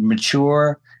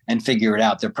mature and figure it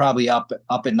out. They're probably up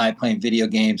at night playing video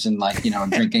games and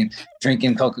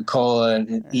drinking Coca-Cola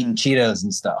and eating Cheetos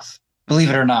and stuff. Believe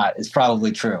it or not, it's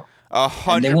probably true.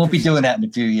 100%. And they won't be doing that in a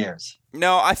few years.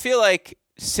 No, I feel like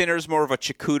Sinner's more of a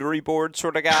charcuterie board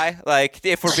sort of guy, like,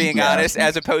 if we're being honest,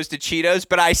 as opposed to Cheetos.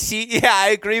 But I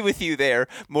agree with you there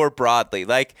more broadly.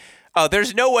 Like,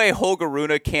 there's no way Holger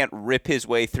Rune can't rip his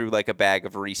way through like a bag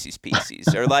of Reese's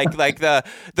Pieces or like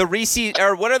the Reese's,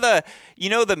 or what are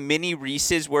the mini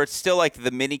Reese's where it's still like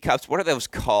the mini cups. What are those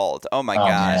called? Oh my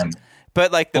God. Man.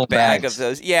 But like the full bag bags of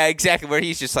those. Yeah, exactly. Where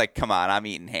he's just like, come on, I'm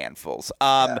eating handfuls.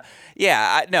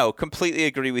 No, completely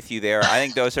agree with you there. I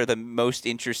think those are the most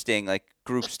interesting like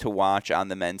groups to watch on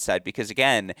the men's side because,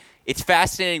 again, it's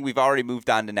fascinating. We've already moved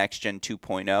on to Next Gen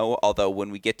 2.0, although when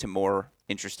we get to more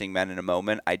interesting men in a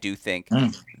moment, I do think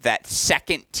that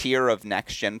second tier of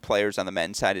Next Gen players on the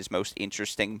men's side is most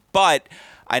interesting. But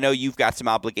I know you've got some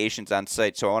obligations on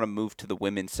site, so I want to move to the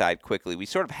women's side quickly. We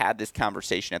sort of had this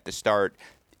conversation at the start.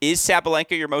 Is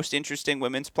Sabalenka your most interesting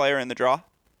women's player in the draw?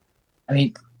 I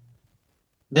mean,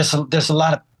 there's a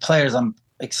lot of players I'm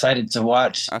excited to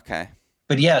watch. Okay.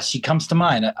 But yeah, she comes to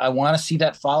mind. I want to see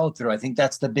that follow through. I think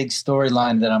that's the big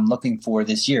storyline that I'm looking for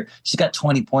this year. She's got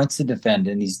 20 points to defend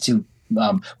in these two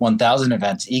 1,000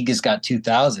 events. Iga's got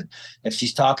 2,000. If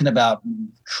she's talking about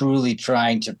truly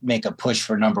trying to make a push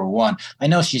for number one, I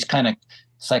know she's kind of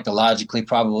psychologically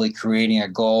probably creating a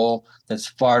goal that's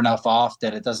far enough off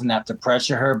that it doesn't have to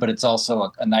pressure her, but it's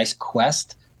also a nice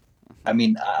quest. I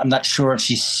mean, I'm not sure if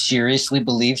she seriously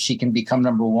believes she can become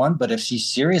number one, but if she's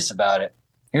serious about it,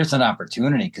 here's an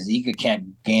opportunity because Iga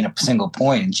can't gain a single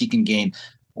point and she can gain,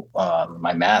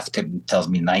 my math tells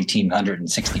me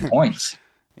 1,960 points.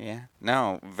 Yeah,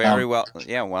 no, very well.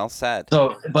 Yeah, well said.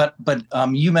 So, but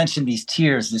you mentioned these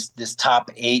tiers, this top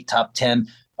 8, top 10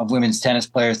 of women's tennis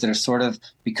players that are sort of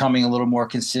becoming a little more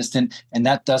consistent. And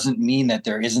that doesn't mean that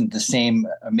there isn't the same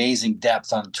amazing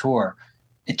depth on tour.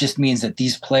 It just means that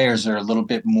these players are a little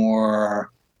bit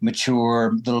more mature,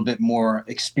 a little bit more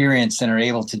experienced and are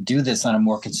able to do this on a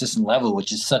more consistent level,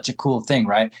 which is such a cool thing,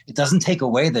 right? It doesn't take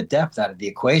away the depth out of the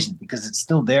equation because it's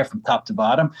still there from top to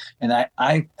bottom. And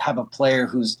I have a player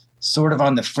who's sort of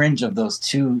on the fringe of those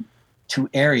two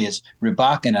areas,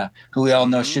 Rybakina, who we all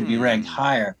know should be ranked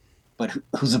higher, but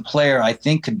who's a player I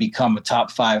think could become a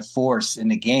top 5 force in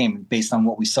the game based on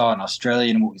what we saw in Australia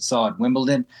and what we saw at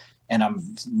Wimbledon. And I'm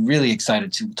really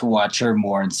excited to watch her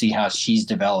more and see how she's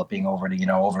developing over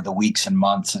the weeks and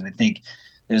months. And I think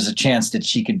there's a chance that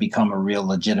she could become a real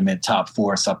legitimate top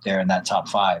force up there in that top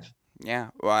 5.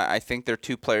 Yeah, well, I think they're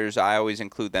two players. I always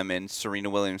include them in Serena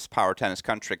Williams Power Tennis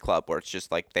Country Club, where it's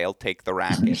just like they'll take the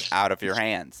racket out of your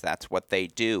hands. That's what they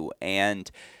do. And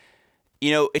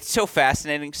it's so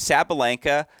fascinating.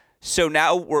 Sabalenka, so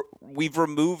now we've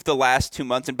removed the last 2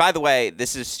 months. And by the way,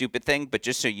 this is a stupid thing, but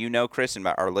just so you know, Chris, and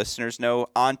our listeners know,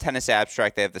 on Tennis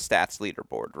Abstract, they have the stats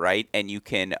leaderboard, right? And you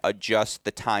can adjust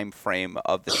the time frame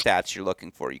of the stats you're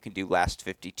looking for. You can do last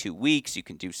 52 weeks. You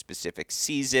can do specific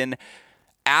season.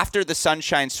 after the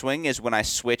Sunshine Swing is when I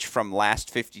switch from last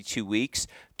 52 weeks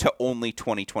to only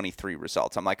 2023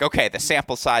 results. I'm like, okay, the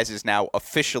sample size is now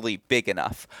officially big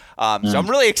enough. So I'm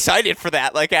really excited for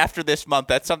that. Like after this month,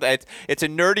 that's something. It's a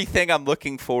nerdy thing I'm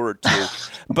looking forward to.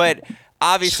 But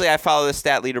obviously, I follow the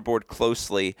stat leaderboard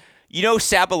closely. You know,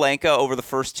 Sabalenka over the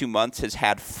first 2 months has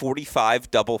had 45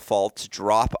 double faults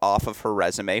drop off of her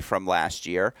resume from last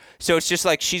year. So it's just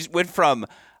like she's went from,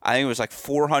 I think it was like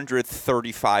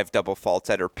 435 double faults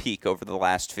at her peak over the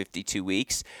last 52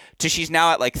 weeks to she's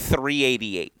now at like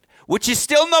 388, which is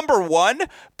still number one,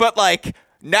 but like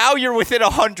now you're within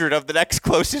 100 of the next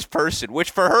closest person, which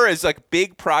for her is like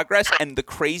big progress. And the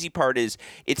crazy part is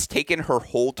it's taken her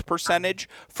hold percentage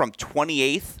from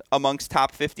 28th amongst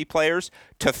top 50 players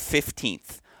to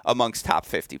 15th amongst top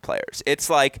 50 players.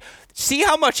 It's like, see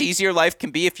how much easier life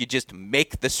can be if you just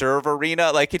make the serve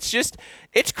arena. Like it's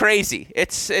crazy.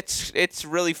 It's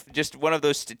really just one of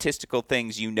those statistical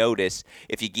things you notice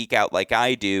if you geek out like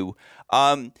I do.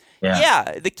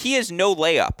 Yeah, the key is no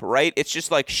layup, right? It's just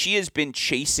like she has been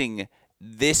chasing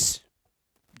this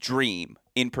dream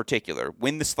in particular,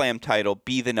 win the slam title,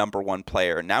 be the number one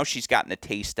player. And now she's gotten a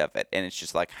taste of it. And it's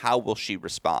just like, how will she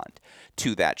respond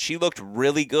to that? She looked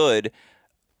really good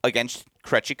against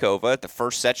Krejcikova. The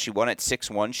first set she won at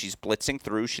 6-1. She's blitzing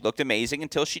through. She looked amazing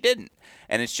until she didn't.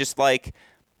 And it's just like,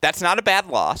 that's not a bad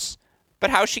loss. But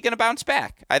how is she going to bounce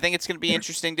back? I think it's going to be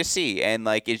interesting to see. And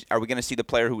like, are we going to see the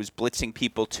player who was blitzing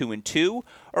people 2-2, or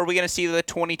are we going to see the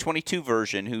 2022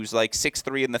 version who's like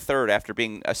 6-3 in the third after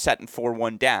being a set and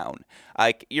 4-1 down?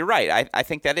 Like, you're right. I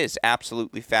think that is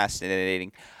absolutely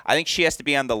fascinating. I think she has to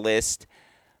be on the list.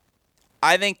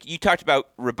 I think you talked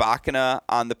about Rybakina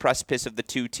on the precipice of the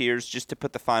two tiers, just to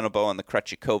put the final bow on the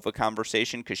Krejcikova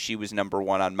conversation, because she was number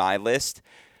one on my list.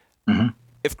 Mm-hmm.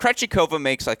 If Krejcikova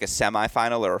makes like a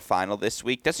semifinal or a final this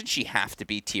week, doesn't she have to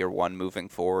be tier one moving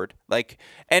forward? Like,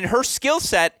 and her skill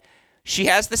set, she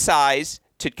has the size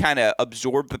to kind of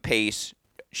absorb the pace.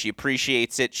 She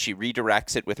appreciates it. She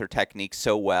redirects it with her technique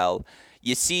so well.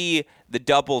 You see the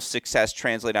doubles success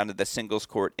translate onto the singles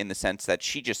court in the sense that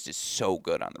she just is so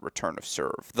good on the return of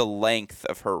serve. The length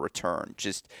of her return,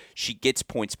 just she gets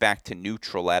points back to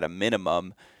neutral at a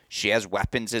minimum. She has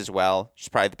weapons as well. She's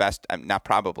probably the best. Not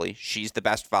probably. She's the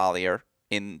best volleyer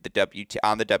in the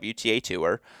on the WTA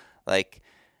tour. Like,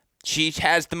 she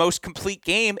has the most complete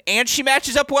game, and she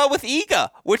matches up well with Iga,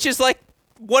 which is like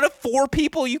one of four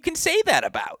people you can say that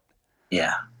about.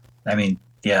 Yeah, I mean,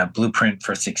 yeah, blueprint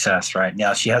for success, right?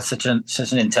 Now she has such an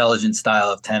intelligent style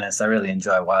of tennis. I really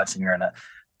enjoy watching her,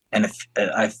 and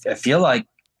I feel like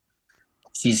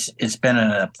it's been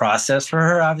a process for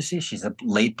her. Obviously, she's a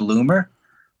late bloomer.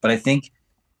 But I think,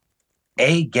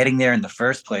 getting there in the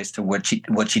first place to what she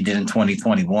did in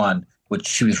 2021, which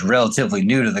she was relatively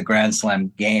new to the Grand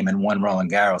Slam game and won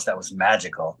Roland Garros, that was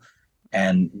magical.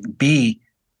 And B,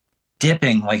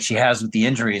 dipping like she has with the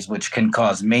injuries, which can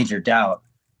cause major doubt,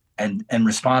 and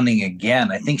responding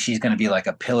again. I think she's going to be like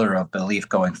a pillar of belief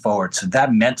going forward. So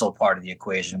that mental part of the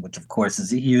equation, which of course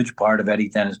is a huge part of any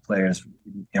tennis player's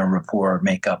rapport or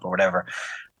makeup or whatever,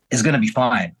 is going to be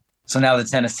fine. So now the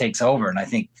tennis takes over, and I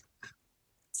think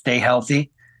stay healthy.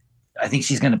 I think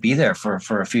she's going to be there for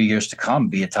a few years to come,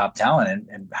 be a top talent,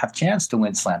 and have a chance to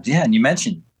win slams. Yeah, and you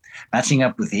mentioned matching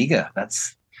up with Iga.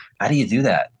 How do you do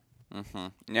that? Mm-hmm.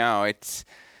 No,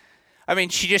 I mean,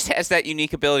 she just has that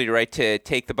unique ability, right, to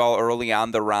take the ball early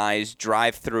on the rise,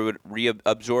 drive through it,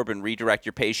 reabsorb and redirect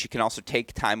your pace. She can also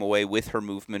take time away with her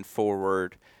movement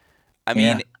forward. I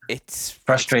mean, it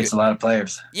frustrates a lot of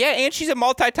players. Yeah, and she's a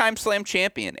multi-time slam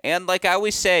champion. And like I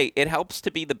always say, it helps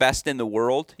to be the best in the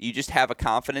world. You just have a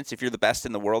confidence if you're the best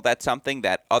in the world at something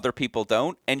that other people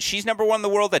don't. And she's number one in the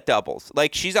world at doubles.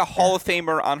 Like, she's a Hall of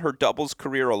Famer on her doubles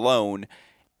career alone.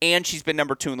 And she's been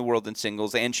number two in the world in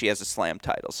singles, and she has a slam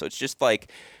title. So it's just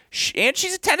like, and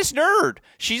she's a tennis nerd.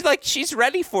 She's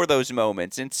ready for those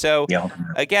moments. And so,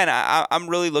 again, I'm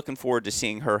really looking forward to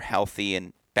seeing her healthy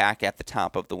and back at the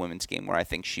top of the women's game where I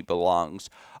think she belongs.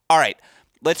 All right,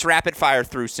 let's rapid fire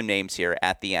through some names here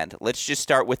at the end. Let's just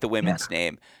start with the women's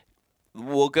name.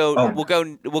 We'll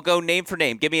go name for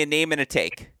name. Give me a name and a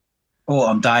take. Oh,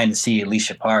 I'm dying to see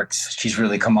Alicia Parks. She's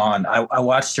really come on. I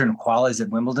watched her in qualies at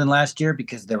Wimbledon last year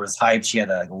because there was hype. She had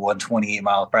a 128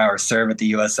 mile per hour serve at the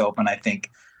U.S. Open, I think,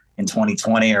 in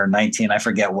 2020 or 19. I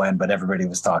forget when, but everybody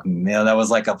was talking. That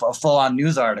was like a full-on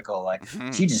news article. Like,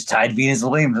 she just tied Venus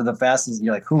Williams for the fastest.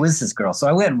 You're like, who is this girl? So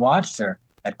I went and watched her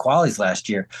at qualies last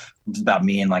year. It was about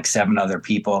me and like 7 other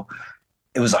people.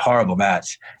 It was a horrible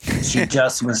match. She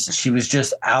was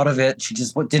just out of it. She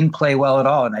just didn't play well at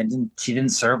all. And she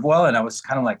didn't serve well. And I was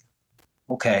kind of like,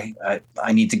 okay,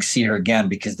 I need to see her again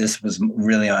because this was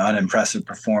really an unimpressive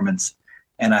performance.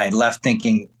 And I left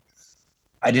thinking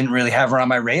I didn't really have her on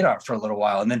my radar for a little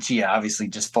while. And then she obviously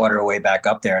just fought her way back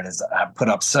up there and has put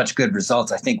up such good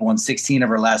results. I think won 16 of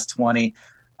her last 20.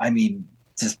 I mean,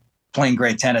 just playing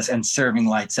great tennis and serving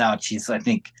lights out. She's, I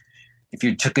think, if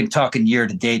you're talking year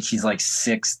to date, she's like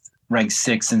ranked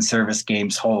sixth in service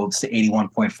games, holds to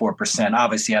 81.4%.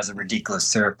 Obviously has a ridiculous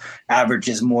serve.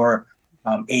 Averages more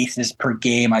aces per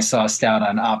game. I saw a stat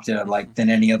on Opta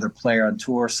than any other player on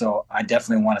tour. So I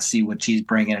definitely want to see what she's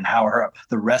bringing and how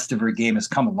the rest of her game has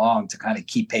come along to kind of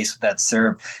keep pace with that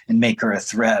serve and make her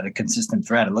a consistent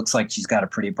threat. It looks like she's got a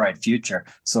pretty bright future.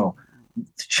 So it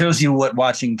shows you what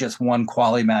watching just one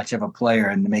quality match of a player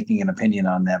and making an opinion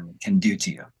on them can do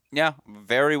to you. Yeah,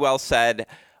 very well said.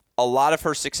 A lot of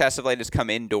her success of late has come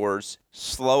indoors.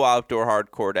 Slow outdoor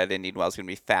hard court at Indian Wells is going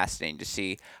to be fascinating to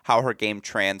see how her game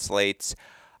translates.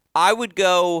 I would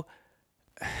go...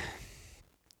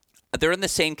 They're in the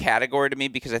same category to me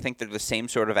because I think they're the same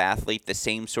sort of athlete, the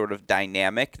same sort of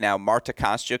dynamic. Now, Marta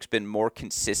Kostyuk's been more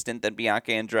consistent than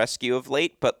Bianca Andreescu of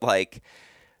late, but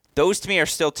those to me are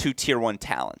still two tier 1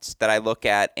 talents that I look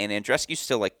at. And Andreescu's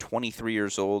still 23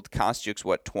 years old. Kostyuk's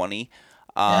 20?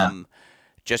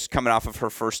 Just coming off of her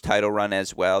first title run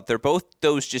as well. They're both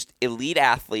those just elite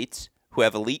athletes who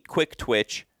have elite quick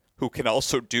twitch, who can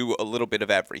also do a little bit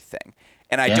of everything.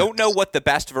 And I don't know what the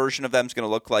best version of them is going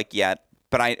to look like yet,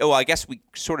 but I guess we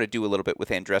sort of do a little bit with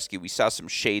Andreescu. We saw some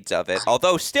shades of it,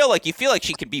 although still you feel like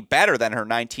she could be better than her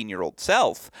 19-year-old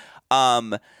self.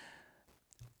 I'd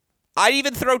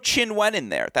even throw Qin Wen in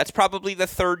there. That's probably the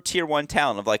third tier 1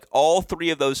 talent of all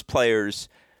three of those players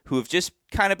who have just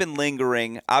kind of been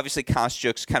lingering. Obviously,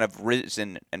 Kostyuk's kind of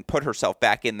risen and put herself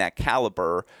back in that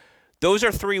caliber. Those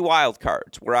are 3 wild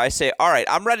cards where I say, all right,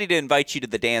 I'm ready to invite you to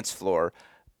the dance floor,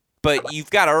 but you've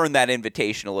got to earn that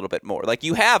invitation a little bit more.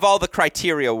 You have all the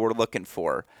criteria we're looking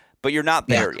for, but you're not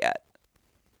there yet.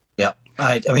 Yeah.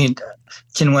 I mean,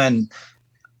 Qin Wen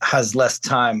has had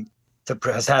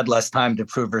less time to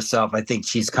prove herself. I think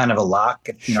she's kind of a lock.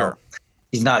 You know,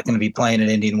 he's not going to be playing at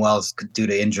Indian Wells due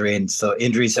to injury. And so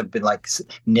injuries have been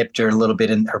nipped her a little bit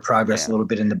in her progress, a little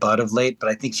bit in the bud of late, but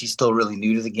I think she's still really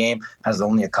new to the game, has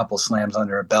only a couple slams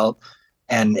under her belt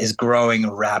and is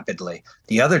growing rapidly.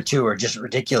 The other two are just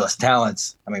ridiculous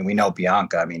talents. I mean, we know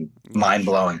Bianca, mind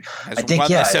blowing. I think,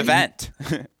 this event.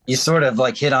 you sort of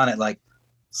hit on it.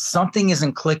 Something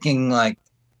isn't clicking,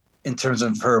 in terms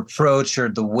of her approach or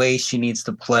the way she needs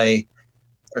to play.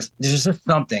 There's just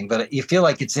something, but you feel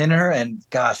like it's in her, and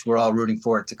gosh, we're all rooting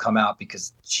for it to come out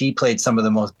because she played some of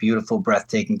the most beautiful,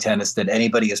 breathtaking tennis that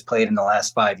anybody has played in the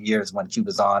last 5 years when she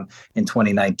was on in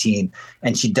 2019.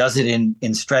 And she does it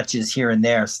in stretches here and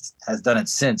there, has done it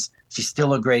since. She's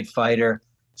still a great fighter.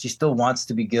 She still wants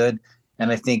to be good.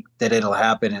 And I think that it'll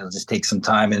happen. It'll just take some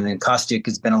time. And then Kostyuk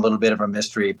has been a little bit of a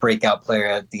mystery, breakout player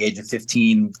at the age of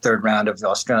 15, third round of the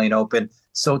Australian Open.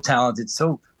 So talented,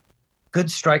 so good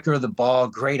striker of the ball,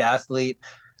 great athlete.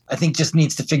 I think just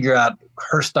needs to figure out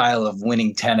her style of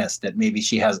winning tennis that maybe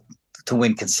she has to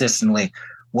win consistently,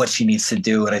 what she needs to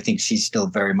do. And I think she's still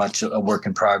very much a work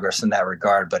in progress in that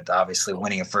regard. But obviously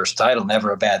winning a first title,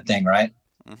 never a bad thing, right?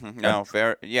 Mm-hmm. No,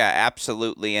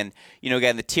 absolutely. And,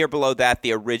 again, the tier below that,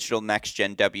 the original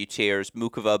next-gen WTAers,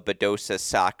 Mukova, Badosa,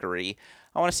 Sakkari.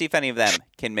 I want to see if any of them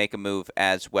can make a move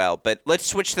as well. But let's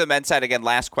switch to the men's side again.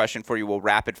 Last question for you. We'll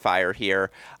rapid fire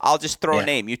here. I'll just throw a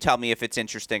name. You tell me if it's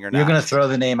interesting or not. You're going to throw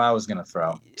the name I was going to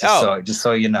throw. Just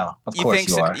so you know. Of course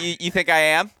you are. You think I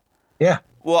am? Yeah.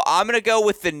 Well, I'm going to go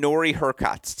with the Norrie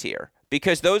Hurkacz tier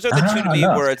because those are the two to me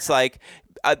where it's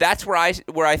that's where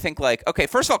I think okay,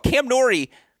 first of all, Cam Norrie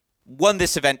won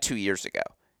this event 2 years ago.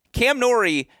 Cam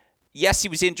Norrie, yes, he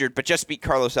was injured, but just beat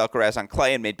Carlos Alcaraz on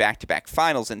clay and made back-to-back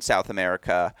finals in South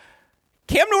America.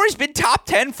 Cam Norrie's been top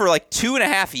 10 for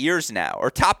 2.5 years now, or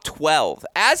top 12,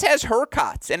 as has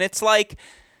Hurkacz. And it's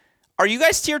are you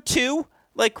guys tier 2?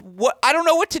 What? I don't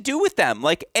know what to do with them.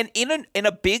 And in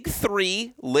a big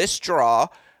 3 list draw,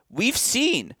 we've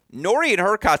seen Norrie and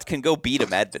Hurkacz can go beat a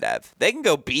Medvedev. They can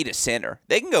go beat a Sinner.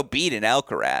 They can go beat an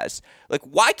Alcaraz.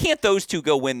 Why can't those two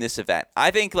go win this event?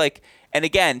 I think, and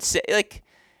again, is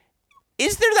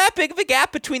there that big of a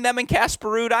gap between them and Casper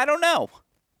Ruud? I don't know.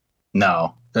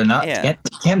 No, they're not. Yeah.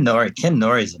 Cam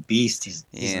Norrie's a beast. He's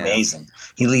amazing.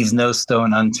 He leaves no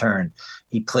stone unturned.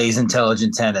 He plays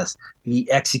intelligent tennis. He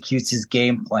executes his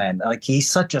game plan. He's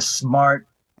such a smart,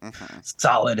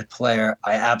 solid player.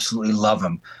 I absolutely love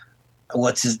him.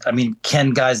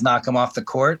 Can guys knock him off the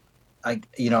court?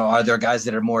 Are there guys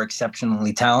that are more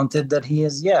exceptionally talented that he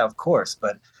is? Yeah, of course.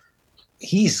 But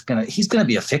he's gonna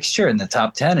be a fixture in the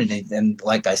top 10. And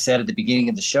like I said at the beginning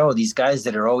of the show, these guys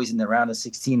that are always in the round of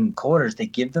 16 quarters, they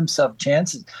give themselves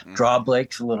chances. Draw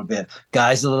Blake's a little bit.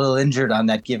 Guys a little injured on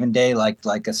that given day,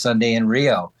 like a Sunday in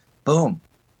Rio. Boom,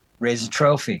 raise a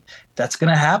trophy. That's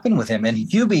gonna happen with him. And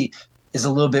Hubie is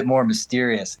a little bit more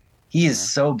mysterious. He is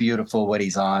so beautiful what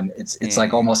he's on. It's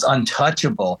like almost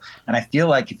untouchable. And I feel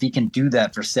like if he can do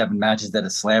that for 7 matches at a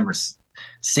Slam or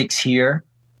 6 here,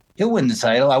 he'll win the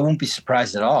title. I won't be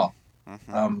surprised at all.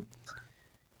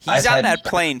 He's on that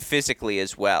plane physically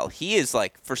as well. He is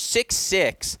like, for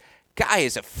 6'6", guy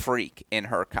is a freak in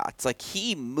Hurkacz. Like,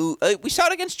 he moved. We saw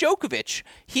it against Djokovic.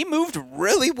 He moved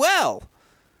really well.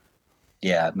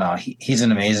 Yeah, no, he's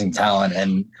an amazing talent.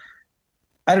 And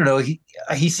I don't know,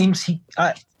 he seems,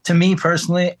 to me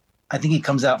personally, I think he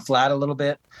comes out flat a little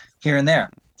bit here and there.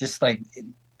 Just like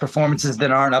performances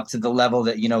that aren't up to the level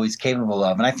that, he's capable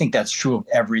of. And I think that's true of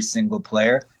every single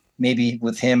player. Maybe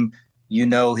with him,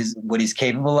 what he's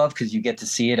capable of because you get to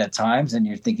see it at times and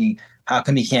you're thinking, how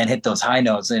come he can't hit those high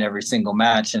notes in every single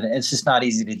match? And it's just not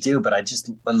easy to do, but I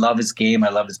love his game. I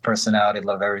love his personality. I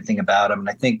love everything about him. And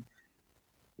I think,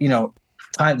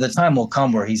 the time will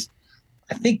come where he's,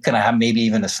 I think, going to have maybe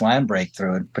even a Slam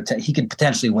breakthrough. And he could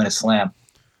potentially win a Slam.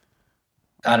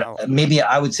 Maybe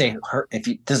I would say,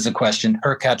 this is a question,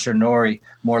 Hurkacz or Norrie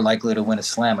more likely to win a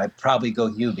Slam? I'd probably go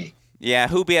Hubie. Yeah,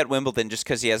 Hubie at Wimbledon just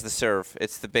because he has the serve.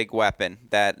 It's the big weapon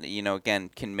that, again,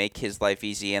 can make his life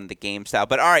easy and the game style.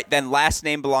 But all right, then last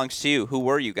name belongs to you. Who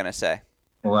were you going to say?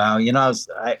 Wow,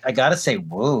 I got to say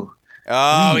Wu.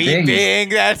 Oh,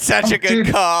 Yibing, that's such a good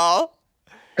call.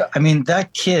 I mean,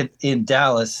 that kid in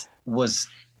Dallas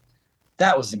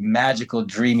that was a magical,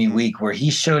 dreamy week where he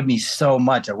showed me so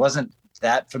much. I wasn't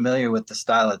that familiar with the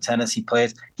style of tennis he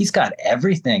plays. He's got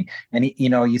everything. And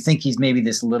you think he's maybe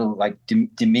this little like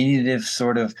diminutive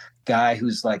sort of guy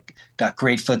who's like got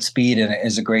great foot speed and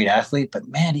is a great athlete, but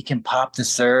man, he can pop the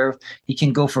serve. He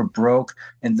can go for broke.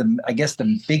 And I guess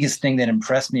the biggest thing that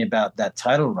impressed me about that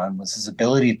title run was his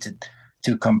ability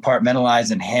to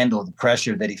compartmentalize and handle the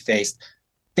pressure that he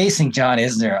facing John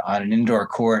Isner on an indoor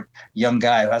court, young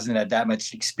guy who hasn't had that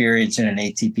much experience in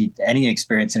any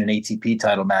experience in an ATP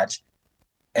title match,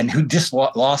 and who just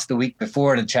lost the week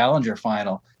before in a challenger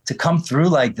final. To come through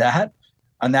like that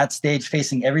on that stage,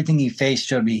 facing everything he faced,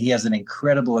 showed me he has an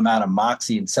incredible amount of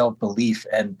moxie and self-belief.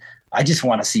 And I just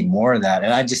want to see more of that.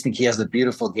 And I just think he has a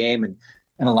beautiful game and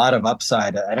a lot of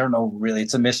upside. I don't know, really.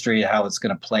 It's a mystery how it's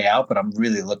going to play out, but I'm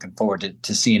really looking forward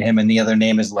to seeing him. And the other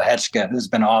name is Lehechka, who's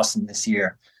been awesome this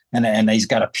year. And he's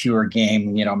got a pure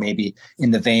game, maybe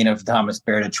in the vein of Thomas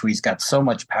Berdych. He's got so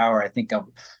much power. I think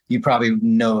you probably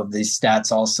know of these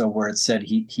stats also where it said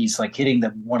he's like hitting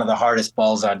one of the hardest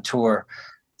balls on tour,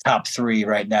 top 3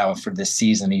 right now for this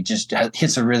season. He just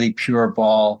hits a really pure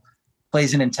ball,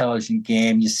 plays an intelligent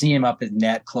game. You see him up at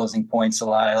net closing points a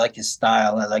lot. I like his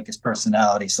style. I like his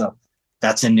personality. So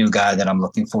that's a new guy that I'm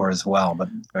looking for as well. But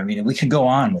I mean, we could go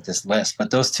on with this list, but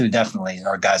those two definitely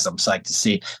are guys I'm psyched to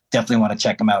see. Definitely want to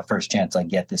check them out first chance I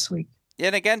get this week.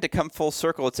 And again, to come full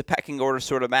circle, it's a pecking order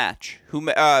sort of match,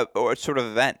 or sort of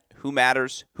event. Who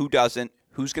matters? Who doesn't?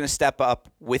 Who's going to step up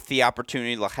with the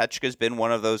opportunity? Lehechka's been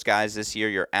one of those guys this year.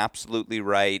 You're absolutely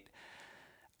right.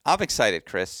 I'm excited,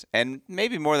 Chris, and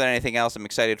maybe more than anything else, I'm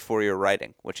excited for your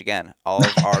writing, which, again, all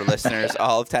of our listeners,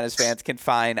 all of tennis fans can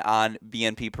find on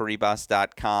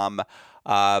bnpparibas.com.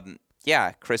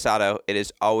 Chris Oddo, it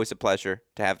is always a pleasure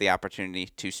to have the opportunity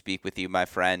to speak with you, my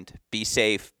friend. Be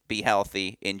safe, be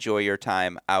healthy, enjoy your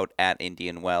time out at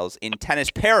Indian Wells in tennis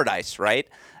paradise, right?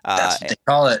 That's what they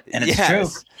call it, and it's true.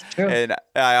 It's true. And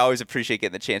I always appreciate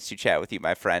getting the chance to chat with you,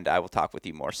 my friend. I will talk with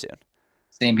you more soon.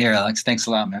 Same here, Alex. Thanks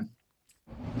a lot, man.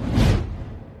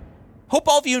 Hope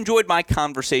all of you enjoyed my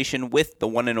conversation with the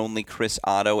one and only Chris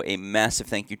Oddo. A massive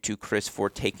thank you to Chris for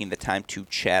taking the time to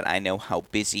chat. I know how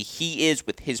busy he is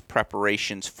with his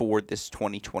preparations for this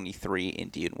 2023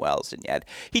 Indian Wells, and yet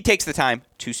he takes the time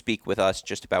to speak with us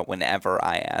just about whenever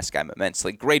I ask. I'm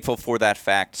immensely grateful for that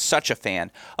fact. Such a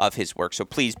fan of his work, so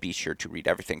please be sure to read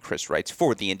everything Chris writes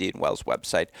for the Indian Wells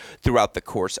website throughout the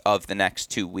course of the next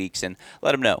 2 weeks, and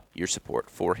let him know your support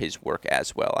for his work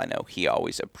as well. I know he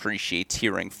always appreciates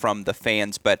hearing from the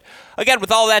fans. But again,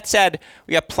 with all that said,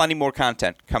 we got plenty more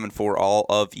content coming for all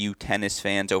of you tennis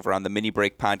fans over on the Mini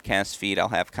Break podcast feed. I'll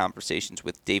have conversations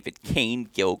with David Kane,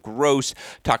 Gil Gross,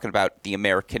 talking about the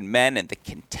American men and the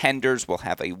contenders. We'll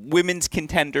have a women's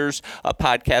contenders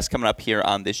podcast coming up here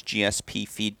on this GSP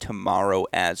feed tomorrow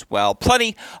as well.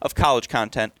 Plenty of college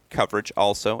content coverage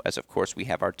also, as of course we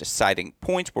have our Deciding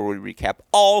Points where we recap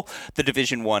all the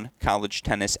Division I college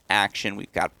tennis action.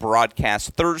 We've got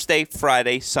broadcast Thursday,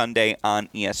 Friday, Sunday on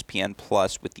ESPN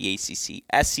Plus with the ACC,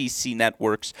 SEC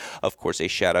networks. Of course, a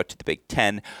shout out to the Big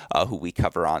Ten, who we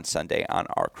cover on Sunday on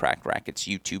our Crack Rackets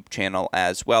YouTube channel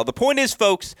as well. The point is,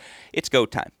 folks, it's go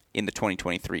time in the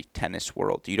 2023 tennis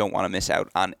world. You don't want to miss out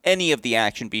on any of the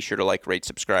action. Be sure to like, rate,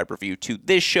 subscribe, review to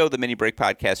this show, the Mini Break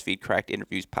podcast feed, Cracked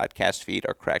Interviews podcast feed,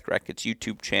 our Cracked Rackets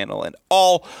YouTube channel, and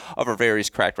all of our various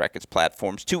Cracked Rackets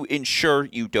platforms to ensure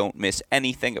you don't miss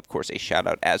anything. Of course, a shout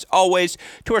out, as always,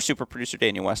 to our super producer,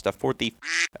 Daniel Westoff, for the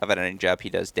of editing job he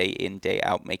does day in, day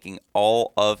out, making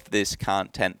all of this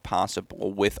content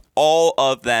possible. With all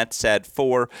of that said,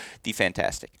 for the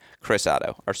fantastic Chris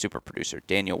Otto, our super producer,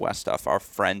 Daniel Westoff, our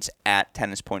friends at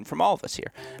Tennis Point, from all of us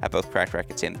here at both Cracked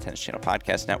Rackets and the Tennis Channel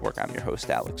Podcast Network, I'm your host,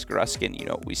 Alex Gruskin. You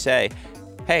know what we say.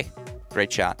 Hey,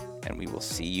 great shot, and we will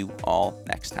see you all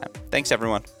next time. Thanks,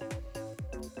 everyone.